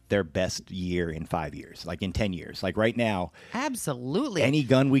having like their best year in 5 years, like in 10 years. Like right now, Absolutely. any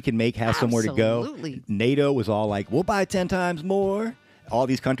gun we can make has somewhere to go. Absolutely. NATO was all like, we'll buy 10 times more. all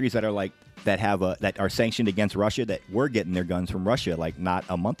these countries that are like that are sanctioned against Russia that were getting their guns from Russia like not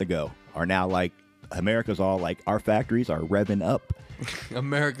a month ago are now like America's all like our factories are revving up.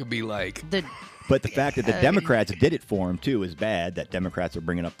 America be like, But the fact that the Democrats did it for them too is bad. That Democrats are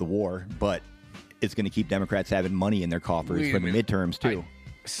bringing up the war, but it's going to keep Democrats having money in their coffers for the midterms too.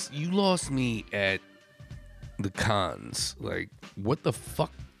 You lost me at the cons. Like, what the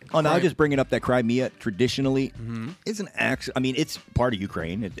fuck? Oh, no, I was just bringing up that Crimea traditionally isn't actually. I mean, it's part of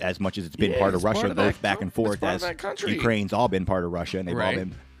Ukraine as much as it's been part of Russia, both back and forth. As Ukraine's all been part of Russia, and they've all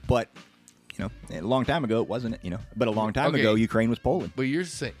been. But you know, a long time ago it wasn't. You know, but a long time ago Ukraine was Poland. But you're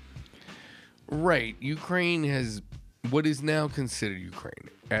saying, right? Ukraine has what is now considered Ukraine,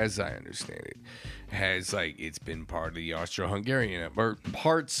 as I understand it, has like it's been part of the Austro-Hungarian or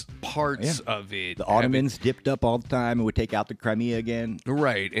parts of it. The Ottomans dipped up all the time and would take out the Crimea again.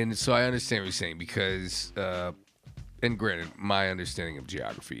 Right, and so I understand what you're saying because, and granted, my understanding of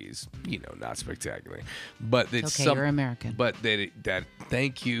geography is not spectacular, but it's okay. You're American. But that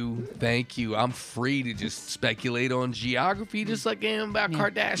thank you. I'm free to just speculate on geography, just like I am about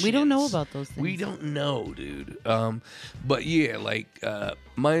Kardashians. We don't know about those things. We don't know, dude. But yeah, like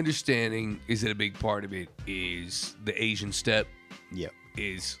my understanding is that a big part of it is the Asian steppe. Yep.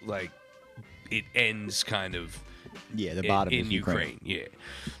 Is like it ends kind of. Yeah, the bottom in is Ukraine. Yeah,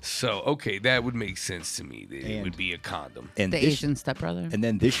 so okay, that would make sense to me. That it would be a condom. And the Asian stepbrother. And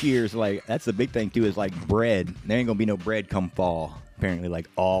then this year's like that's the big thing too is like bread. There ain't gonna be no bread come fall. Apparently, like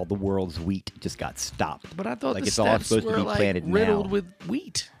all the world's wheat just got stopped. But I thought like the it's all supposed were to be like planted riddled now. with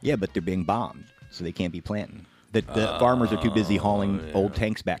wheat. Yeah, but they're being bombed, so they can't be planting. The farmers are too busy hauling old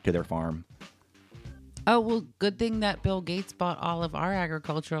tanks back to their farm. Oh, well, good thing that Bill Gates bought all of our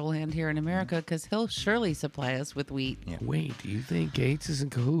agricultural land here in America because he'll surely supply us with wheat. Yeah. Wait, do you think Gates is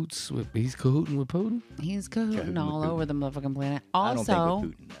in cahoots with, he's cahooting with Putin? He's cahooting all over the motherfucking planet. I don't Also,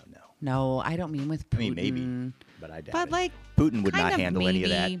 think with Putin, no. No, I don't mean with Putin. I mean, maybe, but I doubt But it. like, Putin would kind not of handle any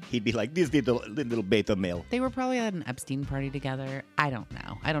of that. maybe. He'd be like, this little beta male. They were probably at an Epstein party together. I don't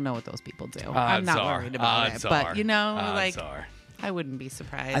know. I don't know what those people do. I'm Odds not are. worried about Odds it. But, are. you know, Odds like, are. I wouldn't be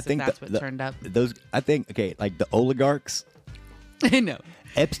surprised I think if that's what turned up. Like the oligarchs, I know.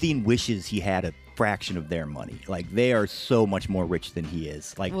 Epstein wishes he had a fraction of their money. Like they are so much more rich than he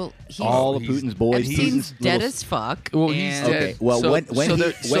is. Like Well, all of Putin's boys. Epstein's Putin's dead little- as fuck. Well, he's and- dead. Okay, well, so, when so, he- there,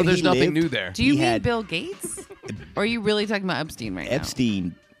 when so there's he nothing lived- new there. Do you he mean had- Bill Gates? Or are you really talking about Epstein right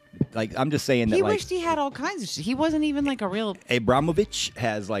Epstein, like I'm just saying now? that He like wished he had all kinds of shit. He wasn't even like a real... Abramovich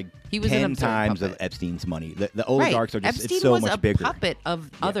has like He was an 10 absurd times of puppet. Epstein's money. The oligarchs are just Epstein it's so was much a bigger. puppet of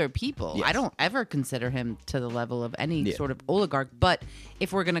other people. Yes. I don't ever consider him to the level of any Yeah. sort of oligarch. But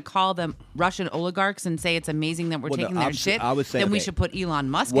if we're going to call them Russian oligarchs and say it's amazing that we're Well, no, taking their I'm- shit, I would say, then we okay, should put Elon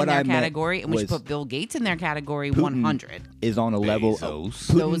Musk what in their I meant category, and we should was put Bill Gates in their category. Putin 100. is on a level. Bezos.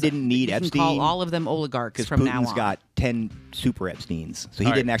 Putin Those- didn't need we can Epstein. call all of them oligarchs because from now Putin's on. got 10 super Epsteins. So he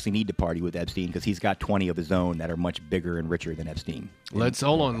All right. didn't actually need to party with Epstein because he's got 20 of his own that are much bigger and richer than Epstein. Let's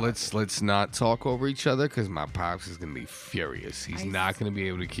hold on. Let's not talk over each other because my pops is gonna be furious. He's not gonna be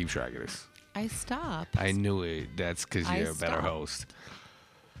able to keep track of this. I stopped. I knew it. That's because I you're a better stopped. host.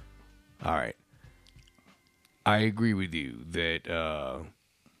 All right. I agree with you that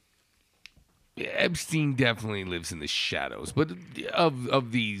Epstein definitely lives in the shadows, but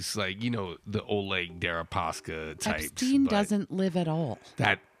of these, like the Oleg Deripaska types. Epstein but doesn't live at all.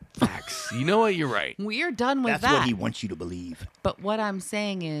 That facts. You know what? You're right. We're done with That's that. what he wants you to believe. But what I'm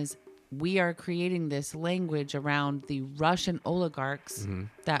saying is, we are creating this language around the Russian oligarchs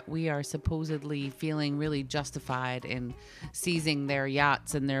that we are supposedly feeling really justified in seizing their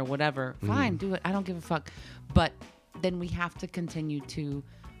yachts and their whatever. Fine, do it. I don't give a fuck. But then we have to continue to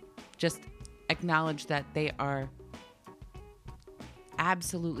just acknowledge that they are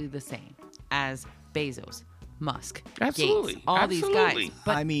absolutely the same as Bezos, Musk, Absolutely. Gates, all these Absolutely. guys.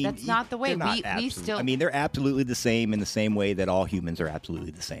 But I mean, that's not the way. they're not We absolute- still. I mean, they're absolutely the same in the same way that all humans are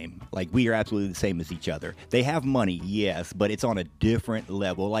absolutely the same. Like we are absolutely the same as each other. They have money, yes, but it's on a different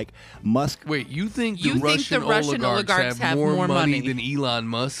level. Like Musk, Wait, you think You the think the Russian oligarchs have more money? than Elon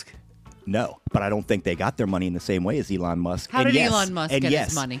Musk? no, but I don't think they got their money in the same way as Elon Musk. How And did yes, Elon Musk and get his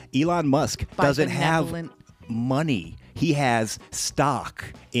yes, money? Elon Musk By doesn't have benevolent- money. He has stock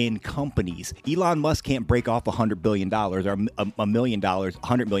in companies. Elon Musk can't break off $100 billion or $1 million,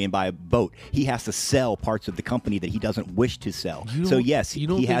 $100 million by a boat. He has to sell parts of the company that he doesn't wish to sell. So yes, you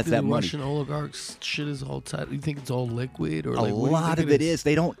don't he think has the that money. Russian oligarchs shit is all tight. You think it's all liquid or A like what do you lot think of it is.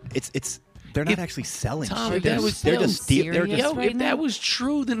 They don't. It's. They're not If- actually selling. Tom, shit. if that They're was just- they're still just steal- they're serious just Yo, right if now? that was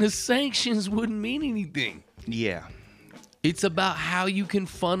true, then the sanctions wouldn't mean anything. yeah. It's about how you can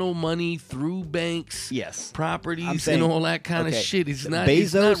funnel money through banks, Yes. properties, I'm saying- and all that kind of okay, shit. It's not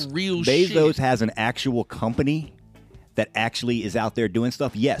real Bezos shit. has an actual company that actually is out there doing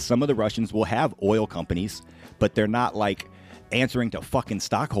stuff. Yes, some of the Russians will have oil companies, but they're not like answering to fucking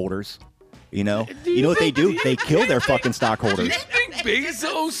stockholders. You know what they do? They kill their fucking stockholders. You think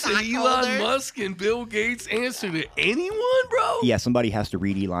Bezos and Elon Stockholders. Musk and Bill Gates answer to anyone, bro? Yeah, somebody has to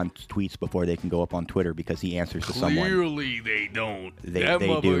read Elon's tweets before they can go up on Twitter because he answers to someone. Clearly, they don't. They that do.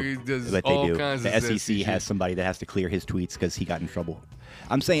 motherfucker does But all they do. kinds The of SEC sexy has shit. somebody that has to clear his tweets because he got in trouble.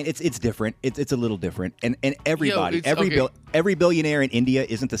 I'm saying it's different. It's a little different. And everybody, it's- okay. every billionaire in India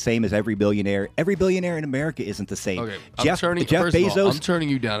isn't the same as every billionaire. Every billionaire in America isn't the same. Okay, Jeff first of Bezos, all, I'm turning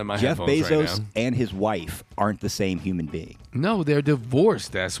you down in my Jeff headphones Bezos right now. and his wife aren't the same human being. No, they're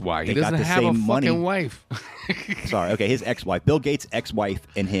divorced. That's why he They got doesn't the have a same fucking money. wife. Sorry, okay, his ex-wife, Bill Gates' ex-wife,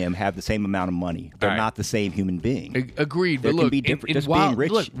 and him have the same amount of money. They're All right. not the same human being. Agreed, There but can look, be different- and just while, being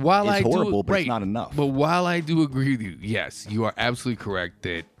rich look, while is I horrible, do, but it's right, not enough. But while I do agree with you, yes, you are absolutely correct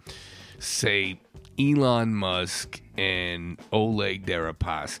that, say, Elon Musk and Oleg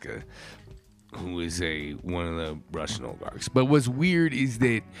Deripaska, who is one of the Russian oligarchs. But what's weird is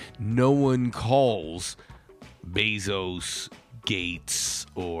that no one calls Bezos, Gates,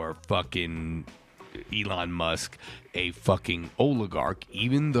 or fucking Elon Musk a fucking oligarch,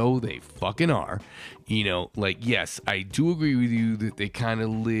 even though they fucking are. You know, like, yes, I do agree with you that they kind of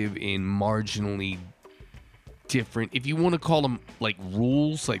live in marginally different, if you want to call them like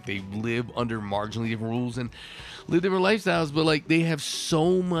rules, like they live under marginally different rules and live different lifestyles, but like they have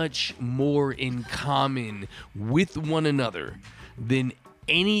so much more in common with one another than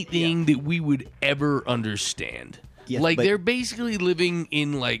anything that we would ever understand. Yes, like but- they're basically living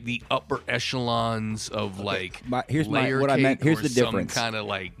in like the upper echelons of like here's layer what I meant. cake Here's or the some difference. kind of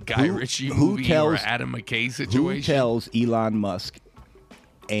like Guy Ritchie who movie tells- or Adam McKay situation. Who tells Elon Musk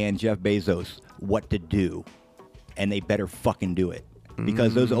and Jeff Bezos what to do? And they better fucking do it.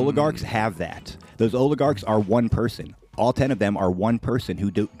 Because those oligarchs have that. Those oligarchs are one person. All 10 of them are one person who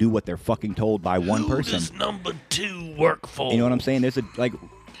do what they're fucking told by one Who person. does number 2 work for? You know what I'm saying? There's a like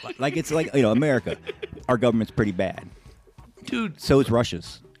it's like, America. Our government's pretty bad. Dude, So is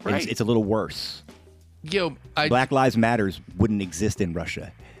Russia's. And Right. it's a little worse. yo, Black Lives Matters wouldn't exist in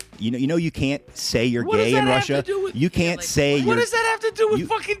Russia. You can't say you're What does gay that in have Russia. to do with- You can't say what you're does that have to do with you-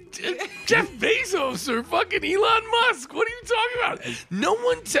 fucking Jeff Bezos or fucking Elon Musk? What are you talking about? No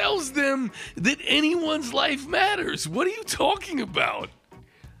one tells them that anyone's life matters. What are you talking about?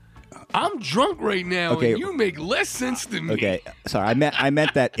 I'm drunk right now, Okay. and you make less sense than me. Okay, sorry. I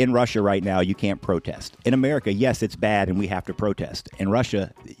meant that in Russia right now you can't protest. In America, yes, it's bad and we have to protest. In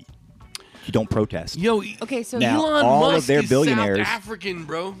Russia, you don't protest. Yo, Okay, so Now, Elon all of Musk their is billionaires- South African,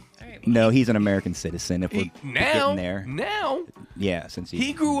 bro. No, he's an American citizen. If we're Now, getting there, now, yeah, since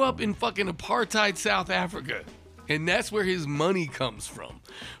he grew up in fucking apartheid South Africa. And that's where his money comes from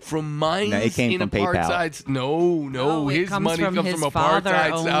mines No, it came in from PayPal. apartheid. No, it his money comes his from father apartheid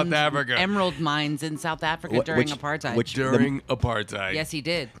South owned Africa. Emerald mines in South Africa Wh- during which- apartheid. which- During apartheid. yes, he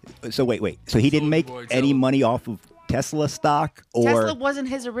did. So wait. So he didn't make Boy, any tell him. money off of Tesla stock, or Tesla wasn't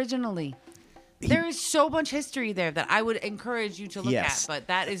his originally. There is so much history there that I would encourage you to look Yes. at, but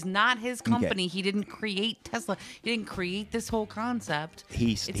that is not his company. He didn't create Tesla. He didn't create this whole concept.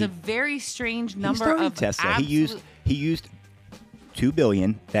 He's- it's he- a very strange he number started of Tesla. He used $2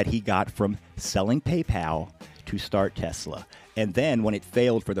 billion that he got from selling PayPal to start Tesla, and then when it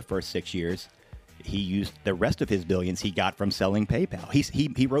failed for the first 6 years, he used the rest of his billions he got from selling PayPal.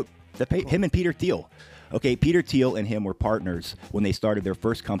 He wrote him and Peter Thiel. Okay, Peter Thiel and him were partners when they started their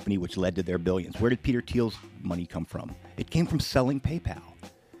first company, which led to their billions. Where did Peter Thiel's money come from? It came from selling PayPal.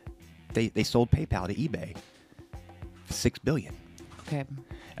 They sold PayPal to eBay. $6 billion. Okay.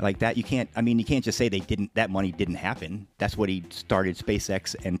 Like that, you can't just say that money didn't happen. That's what he started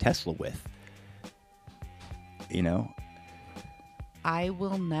SpaceX and Tesla with. I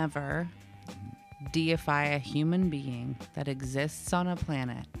will never deify a human being that exists on a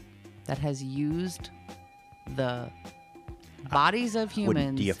planet that has used the bodies of humans.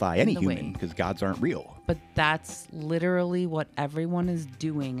 Wouldn't deify in any the way. human because gods aren't real. But that's literally what everyone is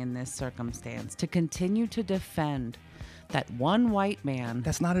doing in this circumstance, to continue to defend that one white man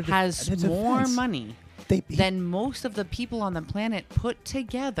That's not a has that's a more defense. money He- than most of the people on the planet put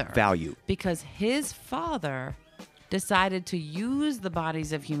together. Value. Because his father decided to use the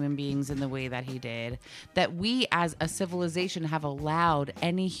bodies of human beings in the way that he did, that we as a civilization have allowed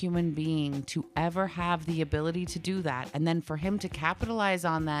any human being to ever have the ability to do that, and then for him to capitalize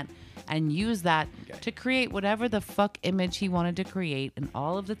on that and use that to create whatever the fuck image he wanted to create, and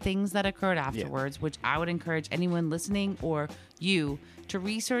all of the things that occurred afterwards, which I would encourage anyone listening or you to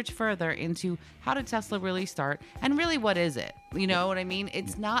research further into how did Tesla really start and really what is it? You know what I mean?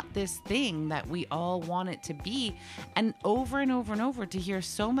 It's not this thing that we all want it to be. And over and over and over to hear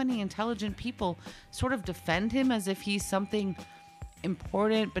so many intelligent people sort of defend him as if he's something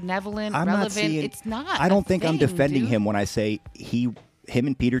important, benevolent, relevant. It's not. I don't think I'm defending dude. him when I say him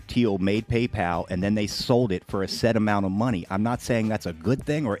and Peter Thiel made PayPal and then they sold it for a set amount of money. I'm not saying that's a good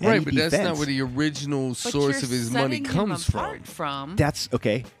thing or any Right, but defense. that's not where the original source of his money comes from. That's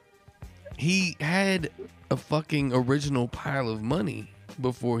okay. He had a fucking original pile of money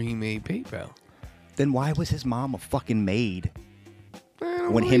before he made PayPal. Then why was his mom a fucking maid?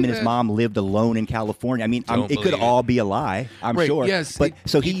 believe When him and his that. mom lived alone in California. I mean, Don't it could believe all be a lie, I'm Right, sure. yes, But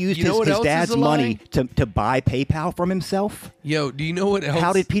so he you used know what his else is dad's a money lie? to buy PayPal from himself? Yo, do you know what else?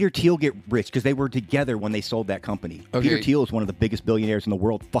 How did Peter Thiel get rich? Because they were together when they sold that company. Okay. Peter Thiel is one of the biggest billionaires in the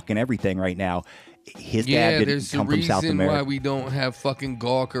world, fucking everything right now. His dad didn't there's come a from South reason America. why we don't have fucking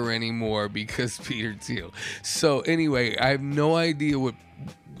Gawker anymore because Peter Thiel. So anyway, I have no idea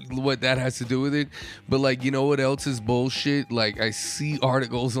what that has to do with it, but like, you know what else is bullshit? Like, I see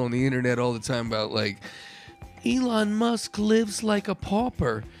articles on the internet all the time about like Elon Musk lives like a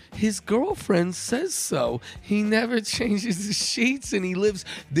pauper. His girlfriend says so. He never changes the sheets and he lives,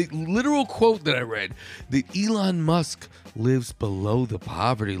 the literal quote that I read, that Elon Musk lives below the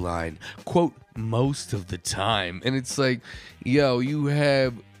poverty line, quote, most of the time. And it's like, yo, you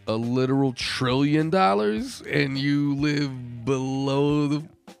have a literal $1 trillion and you live below the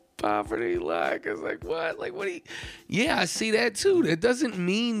poverty line. Cause like what? Like what? Yeah, I see that too. That doesn't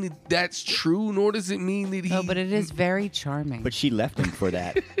mean that that's true, nor does it mean that he. No, but it is very charming. But she left him for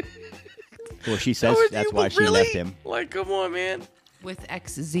that. Well, she says Oh, that's you- why she really? left him. Like, come on, man. With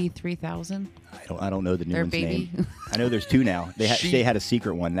XZ3000. I don't know the new Their one's baby. name. I know there's two now. They had a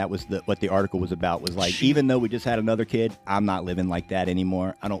secret one. That was what the article was about. Was like, even though we just had another kid, I'm not living like that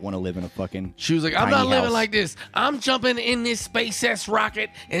anymore. I don't want to live in a fucking. She was like, I'm tiny not living house." like this. I'm jumping in this SpaceX rocket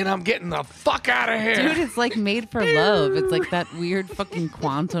and I'm getting the fuck out of here. Dude, it's like Made for Love. It's like that weird fucking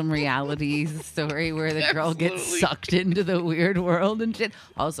quantum reality story where the girl gets Absolutely. sucked into the weird world and shit.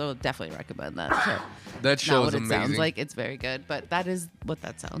 Also, definitely recommend that show. That Not show what is it amazing. sounds like. It's very good, but that is what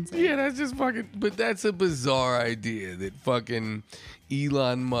that sounds like. Yeah, that's just fucking. But that's a bizarre idea that fucking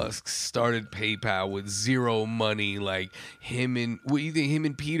Elon Musk started PayPal with zero money. Like him and what you think? Him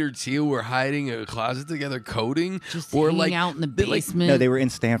and Peter Thiel were hiding in a closet together coding, Just or hanging like out in the they, like, basement. No, they were in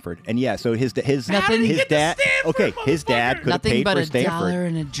Stanford, and yeah. So his Nothing- his get to dad. Stanford, Okay, his dad could have Nothing paid but for a Stanford. dollar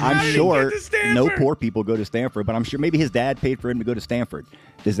and a dream. I'm How did he sure get to Stanford? no poor people go to Stanford, but I'm sure maybe his dad paid for him to go to Stanford.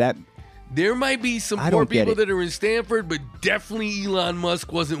 Does that? There might be some I poor don't get people it. that are in Stanford, but definitely Elon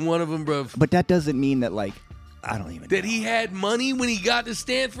Musk wasn't one of them, bro. But that doesn't mean that like I don't even. That know. he had money when he got to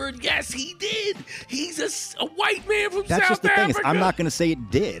Stanford? Yes, he did. He's a white man from That's South just the thing. Is Africa. I'm not going to say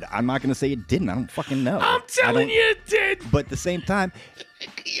it did. I'm not going to say it didn't. I don't fucking know. I'm I telling don't- you it did. But at the same time,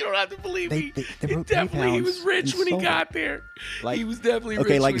 You don't have to believe me. they wrote Definitely, he PayPal was rich and when he sold got there. Like- he was definitely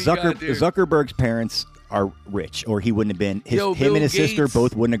okay, rich like when he got there. Zuckerberg's parents are rich, or he wouldn't have been. Yo, Him Bill and his sister Gates.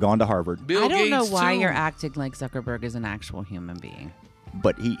 both wouldn't have gone to Harvard. Bill I don't know Gates, why too. you're acting like Zuckerberg is an actual human being.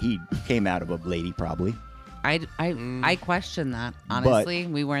 But he came out of a lady probably. I question that. Honestly,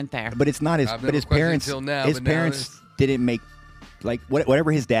 we weren't there. But it's not his. I've But never his questioned parents. until now, his but now parents this- didn't make like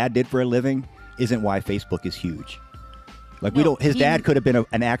whatever his dad did for a living isn't why Facebook is huge. Like we No, don't. His he- dad could have been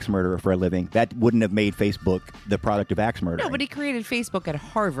an axe murderer for a living. That wouldn't have made Facebook the product of axe murder. No, but he created Facebook at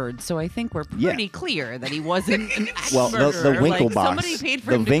Harvard, so I think we're Yeah. pretty clear that he wasn't an axe Well, the murderer. Winklevoss- Like, somebody paid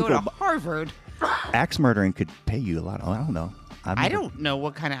for the him to go to Winklevo- Harvard. axe murdering could pay you a lot. I don't know. I've I never- don't know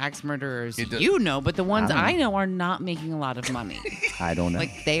what kind of axe murderers It does- you know, but the ones I don't I know are not making a lot of money. I don't know.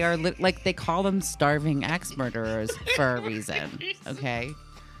 Like they are, like they call them starving axe murderers for a reason. Okay.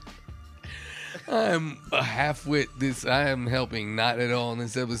 I'm a half-wit. I am helping not at all in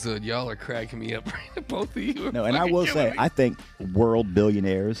this episode. Y'all are cracking me up. Both of you are No, and I fucking will killing say, me. I think world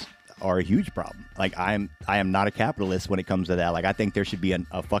billionaires are a huge problem. Like I am not a capitalist when it comes to that. Like I think there should be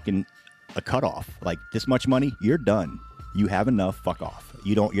a fucking cutoff. Like this much money, you're done. You have enough. Fuck off.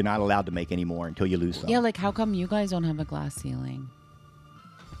 You're not allowed to make any more until you lose some. Yeah, like how come you guys don't have a glass ceiling?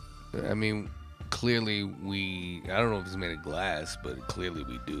 I mean, clearly I don't know if it's made of glass, but clearly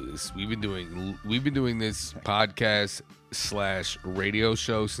we do this. We've been doing this podcast / radio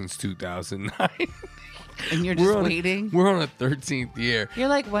show since 2009. And you're just waiting. We're on a 13th year. You're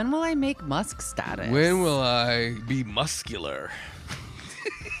like, when will I make Musk status? When will I be muscular?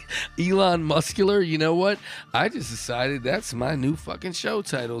 Elon Muscular, you know what? I just decided that's my new fucking show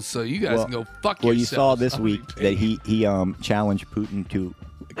title, so you guys can go fuck yourselves. Well, you saw this week that he challenged Putin to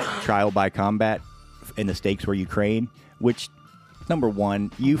trial by combat, and the stakes were Ukraine, which, number one,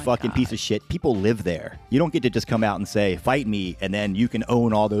 you fucking piece of shit. People live there. You don't get to just come out and say, fight me, and then you can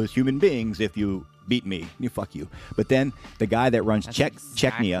own all those human beings if you beat me. You fuck you. But then the guy that runs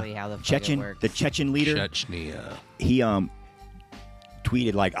Chechnya, the Chechen leader, Chechnya, he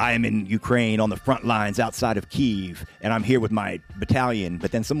tweeted like, I am in Ukraine on the front lines outside of Kyiv, and I'm here with my battalion.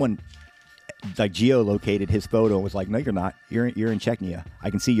 But then someone like geolocated his photo and was like, no, you're not. You're in Chechnya.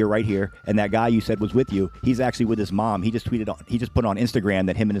 I can see you're right here. And that guy you said was with you, he's actually with his mom. He just put on Instagram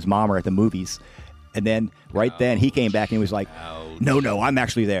that him and his mom are at the movies. And then then he came back and he was like, no, I'm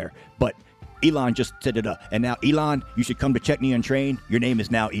actually there. But Elon just set it up. And now, Elon, you should come to Chechnya and train. Your name is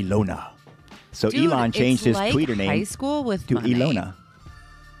now Ilona. So Dude, Elon changed his Twitter name high school with to money. Ilona.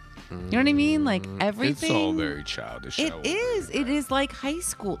 You know what I mean? Like everything. It's all very childish. It is. It is like high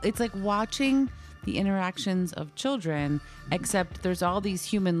school. It's like watching the interactions of children, except there's all these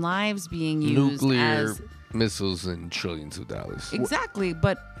human lives being used nuclear as missiles and trillions of dollars. Exactly,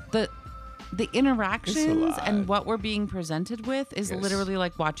 but the interactions and what we're being presented with is literally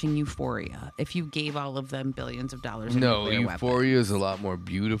like watching Euphoria. If you gave all of them billions of dollars, No, Euphoria is a lot more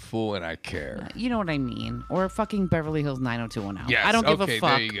beautiful, and I care. You know what I mean? Or fucking Beverly Hills 90210. Yes, I don't give okay, a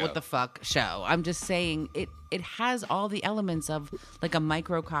fuck there you go. what the fuck show. I'm just saying it has all the elements of like a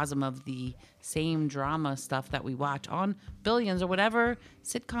microcosm of the same drama stuff that we watch on Billions or whatever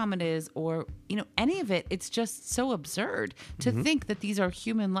sitcom it is, or any of it. It's just so absurd to think that these are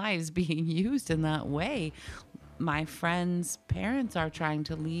human lives being used in that way. My friend's parents are trying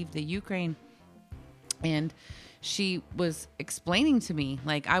to leave the Ukraine, and she was explaining to me,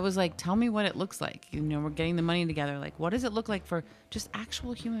 like, I was like, tell me what it looks like. We're getting the money together. Like, what does it look like for just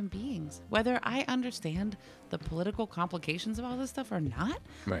actual human beings? Whether I understand the political complications of all this stuff or not.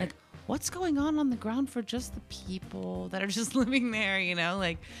 Right. Like, what's going on the ground for just the people that are just living there,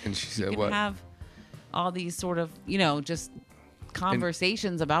 Like, and she said, you can what? have all these sort of, just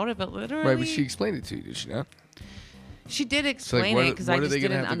conversations about it, but literally. Right, but she explained it to you, did she not? She did explain it because I what are just they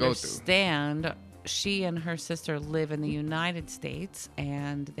gonna didn't have to go understand. She and her sister live in the United States,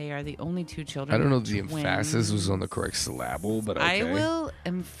 and they are the only two children. I don't know if of the emphasis was on the correct syllable, but okay. I will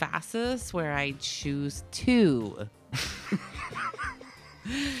emphasis where I choose to.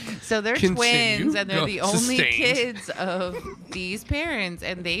 So they're twins, and they're the only kids of these parents,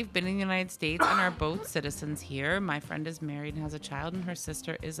 and they've been in the United States and are both citizens here. My friend is married and has a child, and her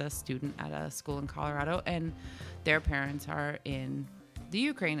sister is a student at a school in Colorado, and their parents are in the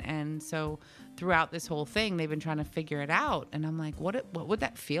Ukraine. And so throughout this whole thing, they've been trying to figure it out. And I'm like, what would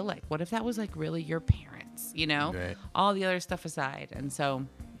that feel like? What if that was like really your parents, Right. all the other stuff aside. And so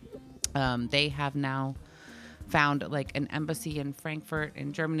they have now found like an embassy in Frankfurt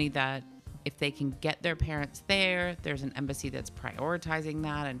in Germany that if they can get their parents there, there's an embassy that's prioritizing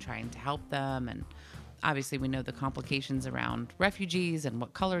that and trying to help them. And obviously we know the complications around refugees and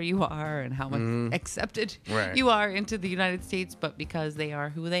what color you are and how much accepted you are into the United States, but because they are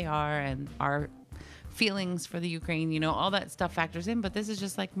who they are and our feelings for the Ukraine, all that stuff factors in. But this is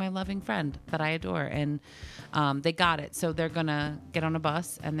just like my loving friend that I adore. And they got it. So they're going to get on a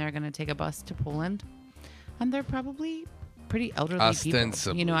bus and they're going to take a bus to Poland. And they're probably pretty elderly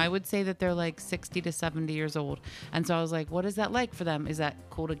people. I would say that they're like 60 to 70 years old. And so I was like, what is that like for them? Is that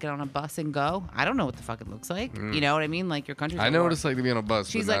cool to get on a bus and go? I don't know what the fuck it looks like. You know what I mean? Like your country's I know what it's like to be on a bus,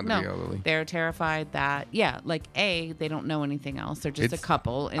 She's but like, not to no. be elderly. They're terrified that, they don't know anything else. They're just a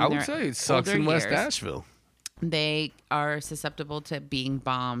couple. I would say it sucks in West Asheville. They are susceptible to being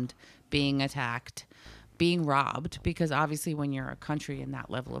bombed, being attacked, being robbed, because obviously when you're a country in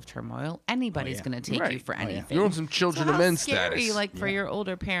that level of turmoil, anybody's going to take you for anything. You're on some children of men status. Like for your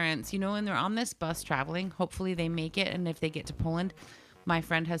older parents, and they're on this bus traveling. Hopefully they make it. And if they get to Poland, my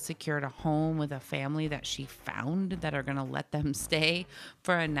friend has secured a home with a family that she found that are going to let them stay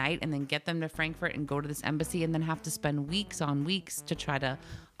for a night and then get them to Frankfurt and go to this embassy and then have to spend weeks on weeks to try to,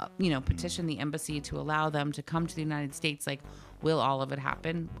 petition the embassy to allow them to come to the United States. Like, will all of it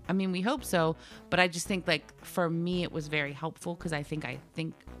happen? I mean, we hope so, but I just think like for me, it was very helpful because I think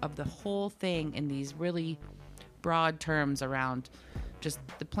of the whole thing in these really broad terms around just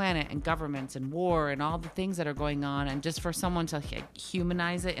the planet and governments and war and all the things that are going on. And just for someone to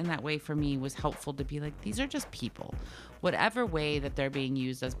humanize it in that way for me was helpful to be like, these are just people. Whatever way that they're being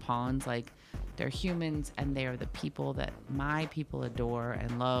used as pawns, like They're humans, and they are the people that my people adore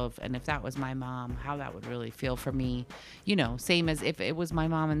and love. And if that was my mom, how that would really feel for me, same as if it was my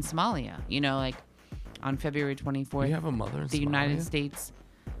mom in Somalia, like on February 24th, You have a mother in the Somalia? United States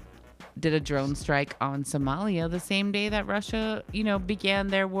did a drone strike on Somalia the same day that Russia, began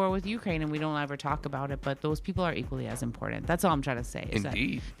their war with Ukraine, and we don't ever talk about it, but those people are equally as important. That's all I'm trying to say. Is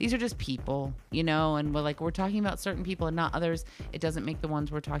Indeed. that these are just people, and we're talking about certain people and not others. It doesn't make the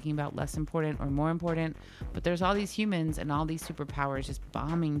ones we're talking about less important or more important, but there's all these humans and all these superpowers just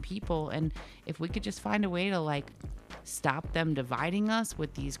bombing people, and if we could just find a way to stop them dividing us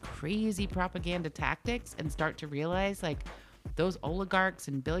with these crazy propaganda tactics and start to realize those oligarchs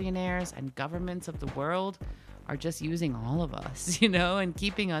and billionaires and governments of the world are just using all of us, and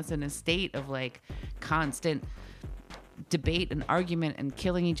keeping us in a state of constant debate and argument and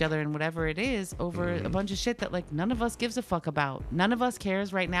killing each other and whatever it is over a bunch of shit that none of us gives a fuck about. None of us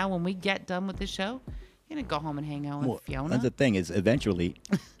cares right now. When we get done with this show, you're going to go home and hang out with Fiona. That's the thing is eventually,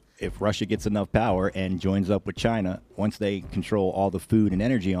 if Russia gets enough power and joins up with China, once they control all the food and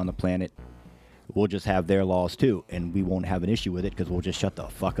energy on the planet, we'll just have their laws too, and we won't have an issue with it because we'll just shut the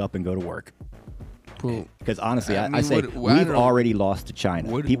fuck up and go to work. Cool. Because honestly, I I mean, say we've already lost to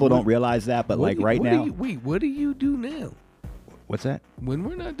China. People don't realize that, but right now. What do you do now? What's that? When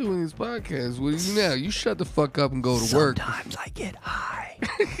we're not doing this podcast, what do you do now? You shut the fuck up and go to work. Sometimes I get high.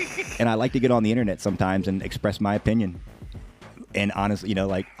 And I like to get on the internet sometimes and express my opinion. And honestly,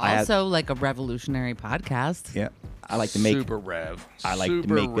 also a revolutionary podcast. Yeah. I like to make super rev. I like to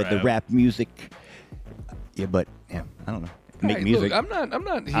make the rap music. Yeah, but I don't know. Make Hey, music. Look, I'm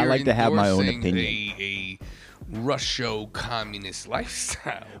not here I like to have my own endorsing opinion. A Russo communist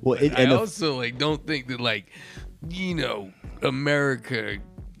lifestyle. Well, But I also don't think that America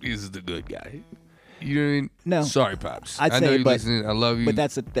is the good guy. You know what I mean? No. Sorry, Pops. I'd I know say, you're but- listening. I love you. But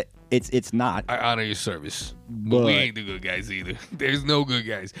that's it's not. I honor your service. But we But- ain't the good guys either. There's no good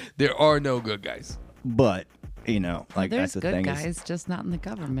guys. There are no good guys. But There's that's the good thing guys, is, just not in the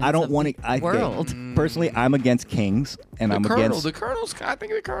government. I don't want to. World. Personally, I'm against kings and I'm against The Colonel's. I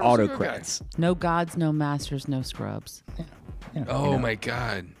think the Colonel's a good guy. autocrats. No gods, no masters, no scrubs. Yeah, Oh my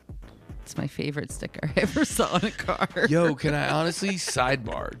God. It's my favorite sticker I ever saw in a car. Yo, can I honestly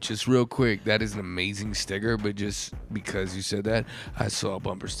sidebar just real quick? That is an amazing sticker, but just because you said that, I saw a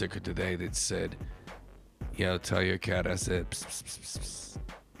bumper sticker today that said, tell your cat I said, pss, pss, pss, pss.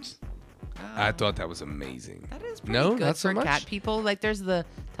 I thought that was amazing. That is pretty No, good not so for much? cat people. There's the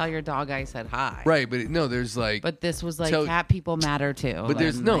tell your dog I said hi. Right, but there's But this was Tell- cat people matter too. But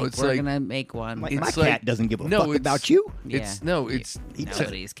there's And, no, it's we're like- gonna make one. My It's cat doesn't give a fuck it's- about you. It's Yeah. it's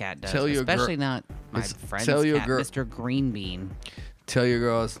Nobody's cat does, tell your girl- especially not my it's- friend's tell your cat, girl- Mr. Green Bean. tell your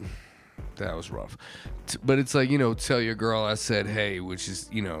girls. That was rough. But it's tell your girl I said hey, which is,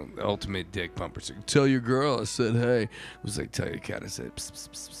 the ultimate dick bumper sticker. Tell your girl I said hey. It was like, tell your cat I said pss, pss,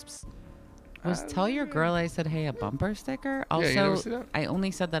 pss, pss, pss. Was tell your girl I said hey a bumper sticker? Also, you never see that? I only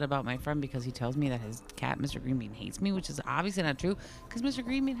said that about my friend because he tells me that his cat, Mr. Green Bean, hates me, which is obviously not true because Mr.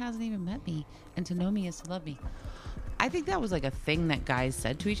 Green Bean hasn't even met me, and to know me is to love me. I think that was a thing that guys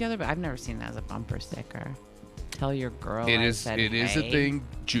said to each other, but I've never seen that as a bumper sticker. Tell your girl It I is said a hey. thing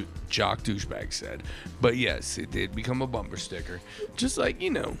Jock Douchebag said. But yes, it did become a bumper sticker. Just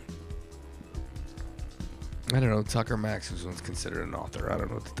I don't know, Tucker Max was once considered an author. I don't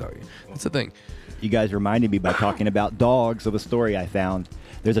know what to tell you. That's the thing. You guys reminded me by talking about dogs of a story I found.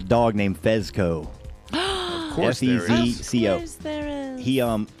 There's a dog named Fezco. Of course there is. F-E-Z-C-O. Course there is. He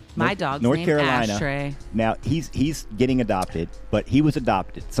My dog's North named Carolina. Ashtray. Now he's getting adopted, but he was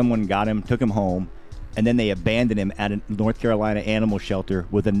adopted. Someone got him, took him home, and then they abandoned him at a North Carolina animal shelter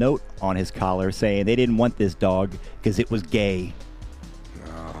with a note on his collar saying they didn't want this dog because it was gay.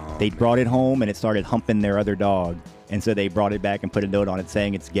 They brought it home and it started humping their other dog, and so they brought it back and put a note on it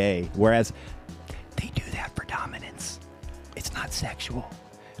saying it's gay. Whereas they do that for dominance. It's not sexual.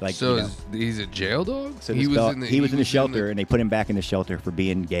 So he's a jail dog? So he was in the shelter, and they put him back in the shelter for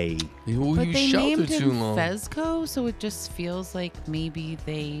being gay. Well, But he they sheltered named too him long. Fezco, so it just feels like maybe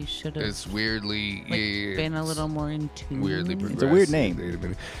they should have It's weirdly been a little more in tune. weirdly It's a progressive. weird name. They'd have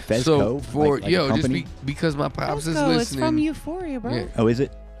been- Fezco, So for like a company? because my pops is Fezco, listening. it's from Euphoria, bro. Yeah. Oh, is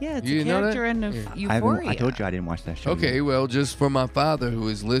it? Yeah, it's You a didn't know that? character in Yeah. Euphoria. I told you I didn't watch that show. Okay, yet. well, just for my father who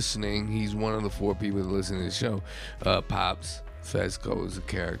is listening, he's one of the 4 people that listen to the show. Pops Fezco is a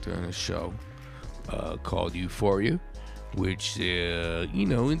character in a show called Euphoria. which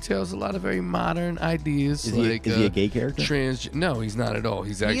entails a lot of very modern ideas. Is he a gay character? No, he's not at all.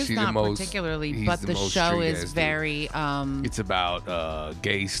 He's actually He's not the most particularly, he's but the most show straight is ass dude. very. It's about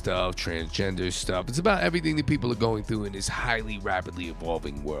gay stuff, transgender stuff. It's about everything that people are going through in this highly rapidly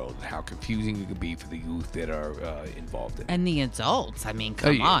evolving world, and how confusing it can be for the youth that are involved in it. And the adults. I mean,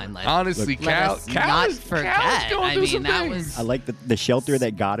 come yeah. on. Honestly, let us not forget. I mean, that was. I like the shelter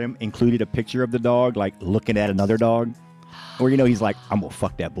that got him included a picture of the dog, like looking at another dog. Or he's like, I'm gonna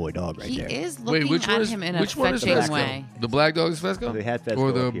fuck that boy dog right He there. is looking which one at is him in a which one is fetching Fesco? way. The black dog is Fesco? They had Fesco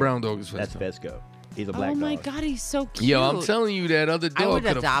or the up here. brown dog is Fesco? That's Fesco. He's a black Oh my dog. God, he's so cute. Yo, I'm telling you, that other I dog would could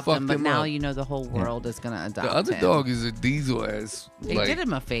have adopt fucked him, but him now up. the whole world is gonna adopt The other him. dog is a diesel ass. They like, did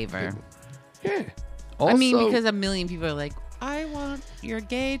him a favor. Yeah. I mean, Also, because a million people are like, I want your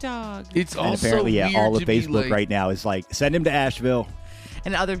gay dog. it's And also apparently, weird all of to be Facebook like, right now is like, send him to Asheville.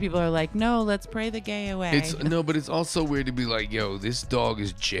 And other people are like, no, let's pray the gay away. But it's also weird to be like, yo, this dog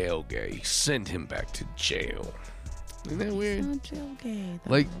is jail gay. Send him back to jail. Isn't that weird? He's not jail gay,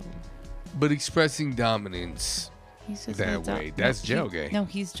 though. Like, but expressing dominance He's just that a dog. way, that's jail gay. No,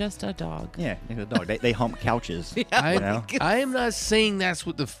 he's just a dog. Yeah, he's a dog. They hump couches. I, know? I am not saying that's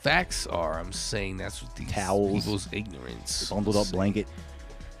what the facts are. I'm saying that's what these Towels. people's ignorance. Bundled up blanket,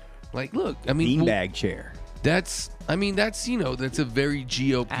 Like, look, I mean, beanbag chair. that's a very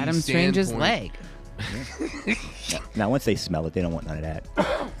GOP Adam Strange's standpoint. leg. Now, once they smell it, they don't want none of that.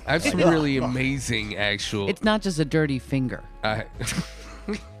 I have some really amazing actual. It's not just a dirty finger.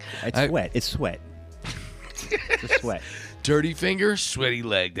 It's sweat. It's sweat. It's a sweat. Dirty finger, sweaty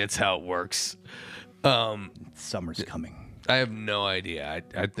leg. That's how it works. Summer's coming. I have no idea.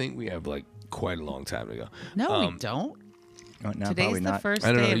 I think we have like quite a long time to go. No, we don't. Oh, no, Today's probably the not. first I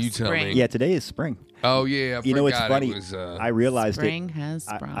don't day know, of you tell me. spring. Yeah, today is spring. Oh yeah, I You know what's forgot funny? It was, I realized Spring it. has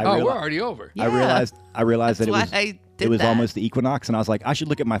sprung. I oh, reali- we're already over. Yeah. I realized that it That's was why I did it was that. almost the equinox, and I was like, I should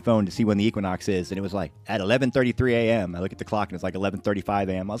look at my phone to see when the equinox is, and it was like at 11:33 a.m. I look at the clock, and it's like 11:35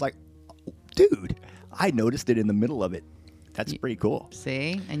 a.m. I was like, dude, I noticed it in the middle of it. That's pretty cool.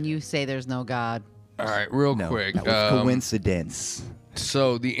 See? And you say there's no God. All right, real No, quick. that was coincidence.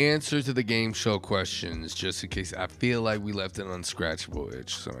 So the answer to the game show questions, just in case I feel like we left an unscratchable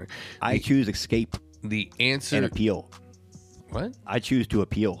itch. Sorry. I choose escape The answer. and appeal. What? I choose to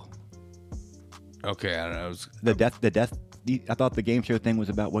appeal. Okay, I don't know. It was, The death. I thought the game show thing was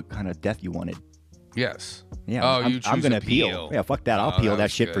about what kind of death you wanted. yes. Yeah, Oh, I'm, you choose I'm gonna appeal. appeal. Yeah, fuck that. I'll Oh, appeal that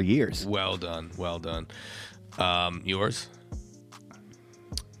was shit good. for years. Well done. Well done. Yours?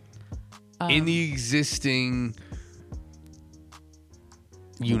 In the existing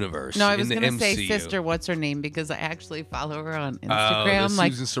universe. No, I was in going the to say MCU. sister, what's her name? Because I actually follow her on The Instagram.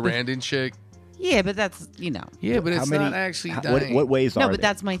 Susan Sarandon chick. Yeah, but that's, Yeah, but How it's many- not actually how- dying. what ways No, are but there?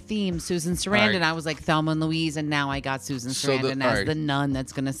 that's my theme, Susan Sarandon. right. I was like Thelma and Louise, and now I got Susan So the- Sarandon all as right. the nun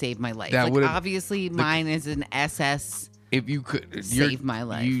that's going to save my life. That Like, would've- obviously, mine is an SS. If you could Save my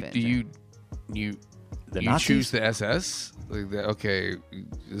life You engine. you The you Nazis? choose the SS like that. Okay,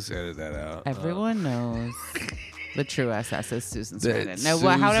 just edit that out. Everyone knows the true SS is Susan That Sarandon. No,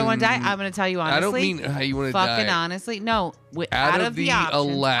 how do I want to die? Susan- I'm going to tell you honestly. I don't mean how you want to Fucking die. honestly, no. Out of the options,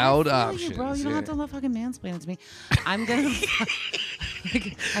 allowed I feel you, bro. options, You don't have yeah. to fucking mansplain it to me. I'm gonna.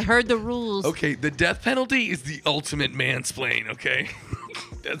 I heard the rules. Okay, the death penalty is the ultimate mansplain. Okay,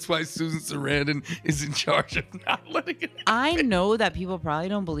 that's why Susan Sarandon is in charge of not letting it. I know that people probably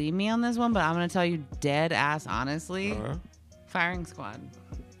don't believe me on this one, but I'm gonna tell you dead ass honestly. Uh-huh. Firing Squad.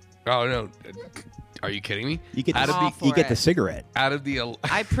 Oh no, are you kidding me? You get out the, of All the for you get the it. cigarette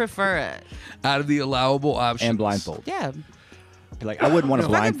I prefer it. out of the allowable options and blindfold. Yeah. Like I wouldn't want to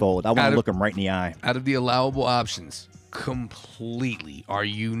blindfold. I want Out to of- look him right in the eye. Out of the allowable options, completely. Are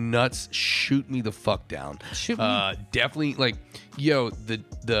you nuts? Shoot me the fuck down. Shoot me. Definitely, like, yo,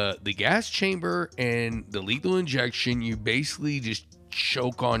 the gas chamber and the lethal injection. You basically just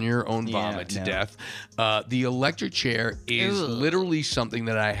choke on your own Yeah, vomit to no. death. The electric chair is Ugh. literally something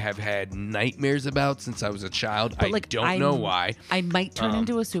that I have had nightmares about since I was a child. But I like, don't know why. I might turn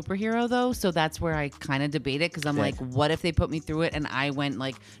into a superhero though, so that's where I kind of debate it because I'm Yeah. like, what if they put me through it and I went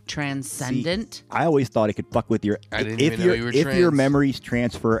like transcendent? I always thought it could fuck with your. I didn't if even know your you were if your trans. memories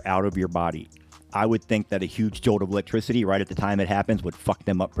transfer out of your body, I would think that a huge jolt of electricity right at the time it happens would fuck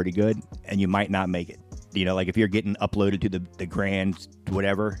them up pretty good, and you might not make it. You know, like if you're getting uploaded to the grand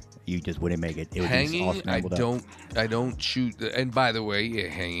whatever, you just wouldn't make it. It would be all Hanging, I scrambled up. don't shoot. And by the way, yeah,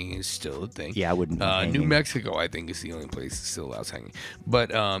 hanging is still a thing. Yeah, I wouldn't. New hanging. Mexico, I think, is the only place that still allows hanging.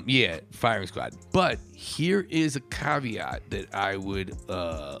 But yeah, firing squad. But here is a caveat that I would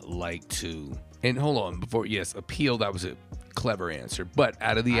like to. And hold on, before yes, appeal. That was a clever answer. But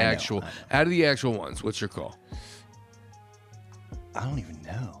out of the I know, actual, I know. out of the actual ones, what's your call? I don't even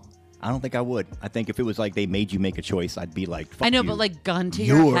know. I don't think I would. I think if it was like they made you make a choice, I'd be like, fuck I know, you. but like gun to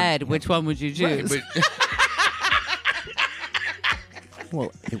your You're- head, which one would you Right, choose? but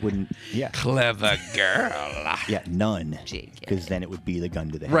Well, it wouldn't. Yeah. clever girl. Yeah, none. JK. Because then it would be the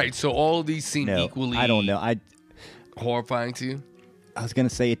gun to the head. Right. So all of these seem No, equally. I don't know. horrifying to you. I was going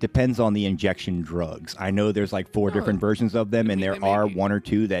to say it depends on the injection drugs. I know there's like 4 different versions of them, and mean, there they may are be. 1 or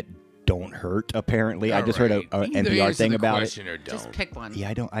 2 that don't hurt, apparently. I just heard Alright. a Either NPR answer thing the about it. question or don't. Just pick one. Yeah,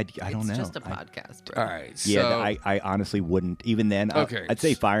 I don't It's know. just a podcast. All right. So, Yeah, I honestly wouldn't. Even then, Okay. I'd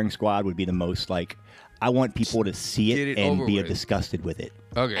say firing squad would be the most like. I want people to see Get it it and over be with. disgusted with it.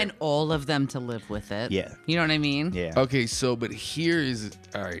 okay. And all of them to live with it. Yeah. You know what I mean? Yeah. Okay, so but here is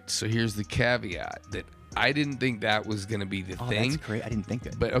all right. So here's the caveat that I didn't think that was gonna be the Oh, thing. that's great. I didn't think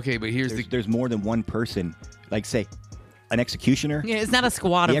that. But okay, but here's There's more than one person. Like, say, an executioner. Yeah, it's not a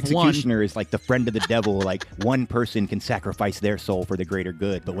squad The of one. executioner is like the friend of the devil. Like, one person can sacrifice their soul for the greater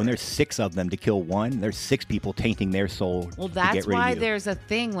good. But when there's 6 of them to kill one, there's 6 people tainting their soul Well, to that's get rid why of you. there's a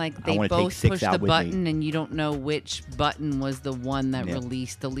thing like they wanna take both 6 push out the with me. button and you don't know which button was the one that Yeah.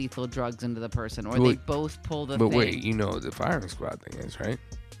 released the lethal drugs into the person, or they Wait, both pull the But thing. wait, you know what the firing squad thing is, right?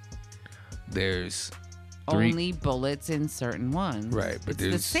 There's 3 Only bullets in certain ones. Right, but it's the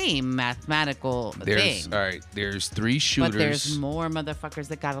there's- same mathematical there's thing. all right. There's 3 shooters. But there's more motherfuckers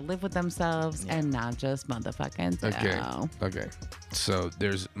that gotta live with themselves and not just motherfucking Okay. so. Okay. So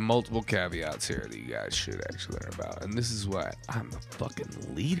there's multiple caveats here that you guys should actually learn about. And this is why I'm the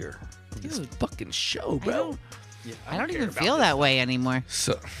fucking leader of this Dude. fucking show, bro. I don't even feel that way anymore.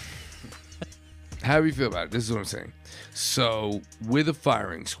 So how do you feel about it? This is what I'm saying. So with a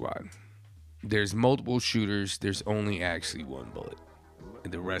firing squad, there's multiple shooters. There's only actually 1 bullet.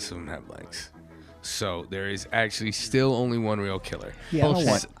 And the rest of them have blanks. So there is actually still only 1 real killer. Yeah, I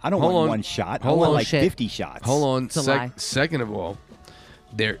Bullshit. don't Hold want on. 1 shot. I Hold want on. like Bullshit. 50 shots. Hold on. It's a lie. Second of all,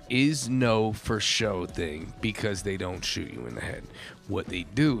 there is no for show thing because they don't shoot you in the head. What they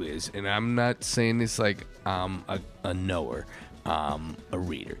do is, and I'm not saying this like I'm a knower, a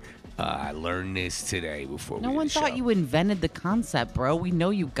reader. I learned this today before No we one did the thought show. you invented the concept, bro. We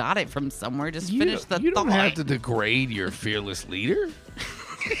know you got it from somewhere. Just finish the You thought. don't have to degrade your fearless leader.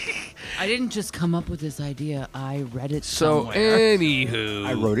 I didn't just come up with this idea. I read it So, somewhere. anywho,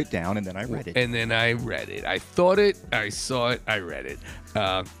 I wrote it down and then I read it. and then I read it. I thought it, I saw it, I read it.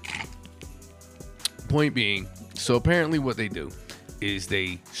 Point being, so apparently what they do is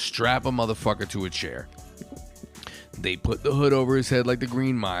they strap a motherfucker to a chair. They put the hood over his head like the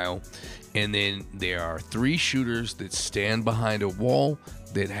Green Mile, and then there are 3 shooters that stand behind a wall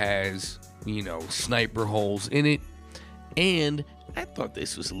that has, sniper holes in it. And I thought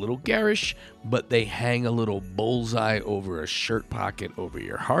this was a little garish, but they hang a little bullseye over a shirt pocket over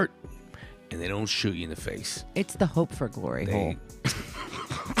your heart, and they don't shoot you in the face. It's the hope for glory hole.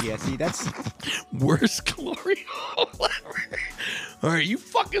 Yeah, see, that's Worst glory hole ever. All right, you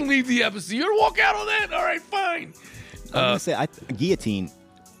fucking leave the episode. You're gonna walk out on that? All right, fine. I'm gonna say guillotine,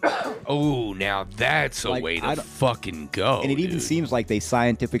 Oh, now that's a Like, way I to don't- fucking go. and it even dude. seems like they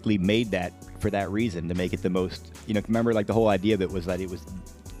scientifically made that for that reason to make it the most. Remember, like the whole idea of it was that it was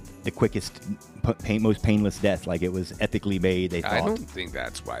the quickest, most painless death. Like it was ethically made. They thought. I don't think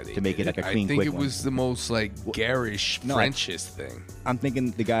that's why they To make did it like a clean, I think quick it one. was the most like garish No, Frenchist thing. I'm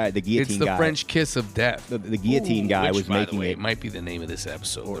thinking the guillotine It's the guy. French kiss of death. The guillotine guy Which, was by making the way, it. might be the name of this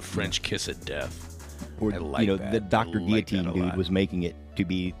episode, the French kiss of death. Or I like that. the Dr. I like that Guillotine a dude lot. was making it to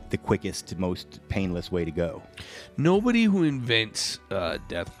be the quickest, most painless way to go. Nobody who invents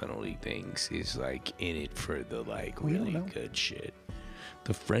death penalty things is like in it for the like We don't really know. good shit.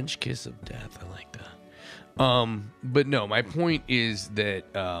 The French kiss of death, I like that. But no, my point is that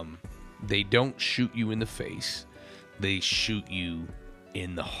they don't shoot you in the face; they shoot you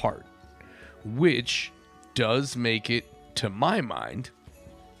in the heart, which does make it, to my mind,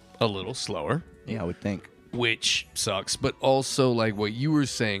 a little slower. Yeah, I would think. Which sucks, but also like what you were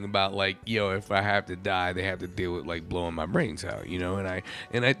saying about like, if I have to die, they have to deal with like blowing my brains out,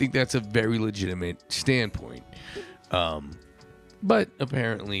 and I think that's a very legitimate standpoint. But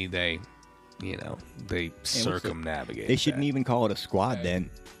apparently they circumnavigate. They shouldn't that. even call it a squad then.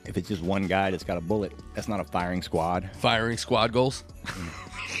 If it's just one guy that's got a bullet, that's not a firing squad. Firing squad goals.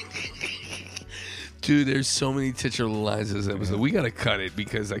 Dude, there's so many titular lines in this episode. We gotta cut it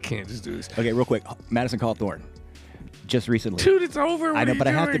because I can't just do this. Okay, real quick. Madison Cawthorn, just recently. Dude, it's over. I What know, are you but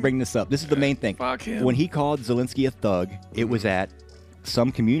I have to doing? bring this up. This is the main thing. Fuck him. When he called Zelensky a thug, it was at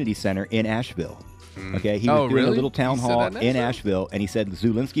some community center in Asheville. Okay, he was Oh, doing a really? little town He said hall that in in Asheville, and he said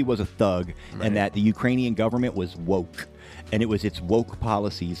Zelensky was a thug Right. and that the Ukrainian government was woke. And it was its woke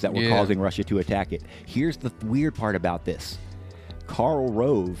policies that were Yeah. causing Russia to attack it. Here's the weird part about this. Karl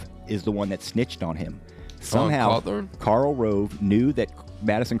Rove is the one that snitched on him. Somehow, Cawthorn? Karl Rove knew that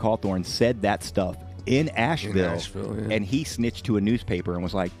Madison Cawthorn said that stuff in Asheville, yeah. and he snitched to a newspaper and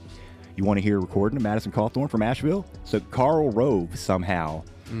was like, "You want to hear a recording of Madison Cawthorn from Asheville?" So Karl Rove somehow,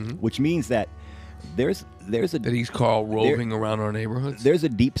 which means that there's a That he's called roving around our neighborhoods. there's a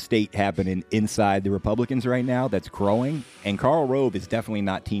deep state happening inside the Republicans right now that's growing, and Karl Rove is definitely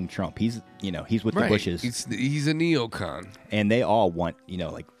not Team Trump. He's with the Bushes, He's a neocon. and they all want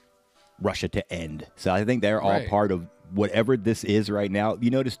like Russia to end. So I think they're all Right. part of whatever this is right now. You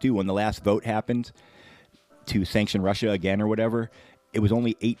notice too, when the last vote happened to sanction Russia again or whatever, it was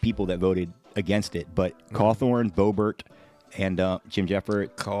only 8 people that voted against it, but Cawthorn, Boebert, and Jim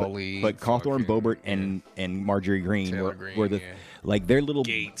Jeffrett, Cawley, but Cawthorn, fucking- Boebert, and Marjorie Greene Taylor were Greene, the yeah. like their little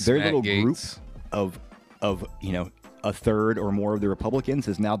Gates, their Matt little Gates. group of a third or more of the Republicans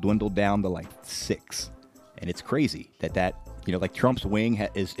has now dwindled down to like 6, and it's crazy that like Trump's wing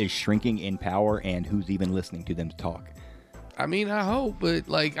is shrinking in power, and who's even listening to them talk. I mean, I hope, but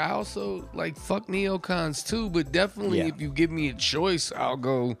like, I also like fuck neocons too. But definitely, Yeah. if you give me a choice, I'll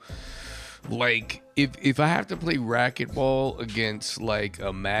go. Like, if I have to play racquetball against like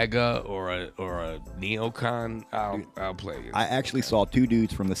a MAGA or a neocon, I'll play it. I actually saw 2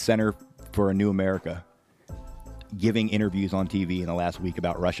 dudes from the Center for a New America giving interviews on TV in the last week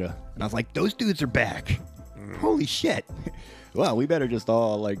about Russia, and I was like, those dudes are back. Holy shit. Well, we better just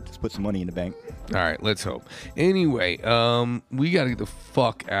all just put some money in the bank. All right, let's hope. Anyway, we got to get the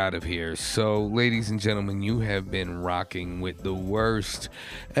fuck out of here. So, ladies and gentlemen, you have been rocking with the worst.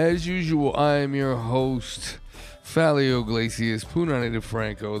 As usual, I am your host, Fallio Glacius, Punani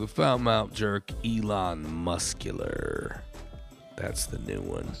DeFranco, the foul mouth jerk, Elon Muscular. That's the new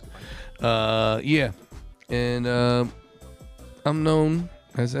one. Yeah. And I'm known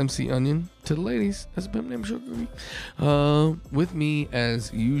as MC Onion to the ladies as Pimp Named Sugar. With me,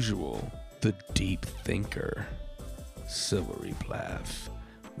 as usual, the deep thinker, Silvery Plath,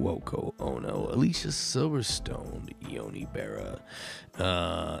 Woko Ono, Alicia Silverstone, Yoni Berra,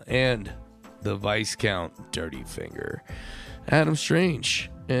 and the Viscount Dirty Finger, Adam Strange.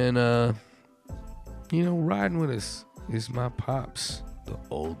 And, riding with us is my pops, the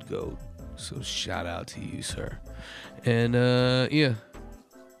old goat. So shout out to you, sir. And, yeah.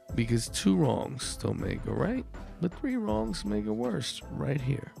 Because 2 wrongs don't make a right, but 3 wrongs make it worse. Right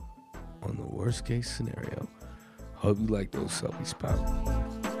here on the worst case scenario. Hope you like those subbies, pop.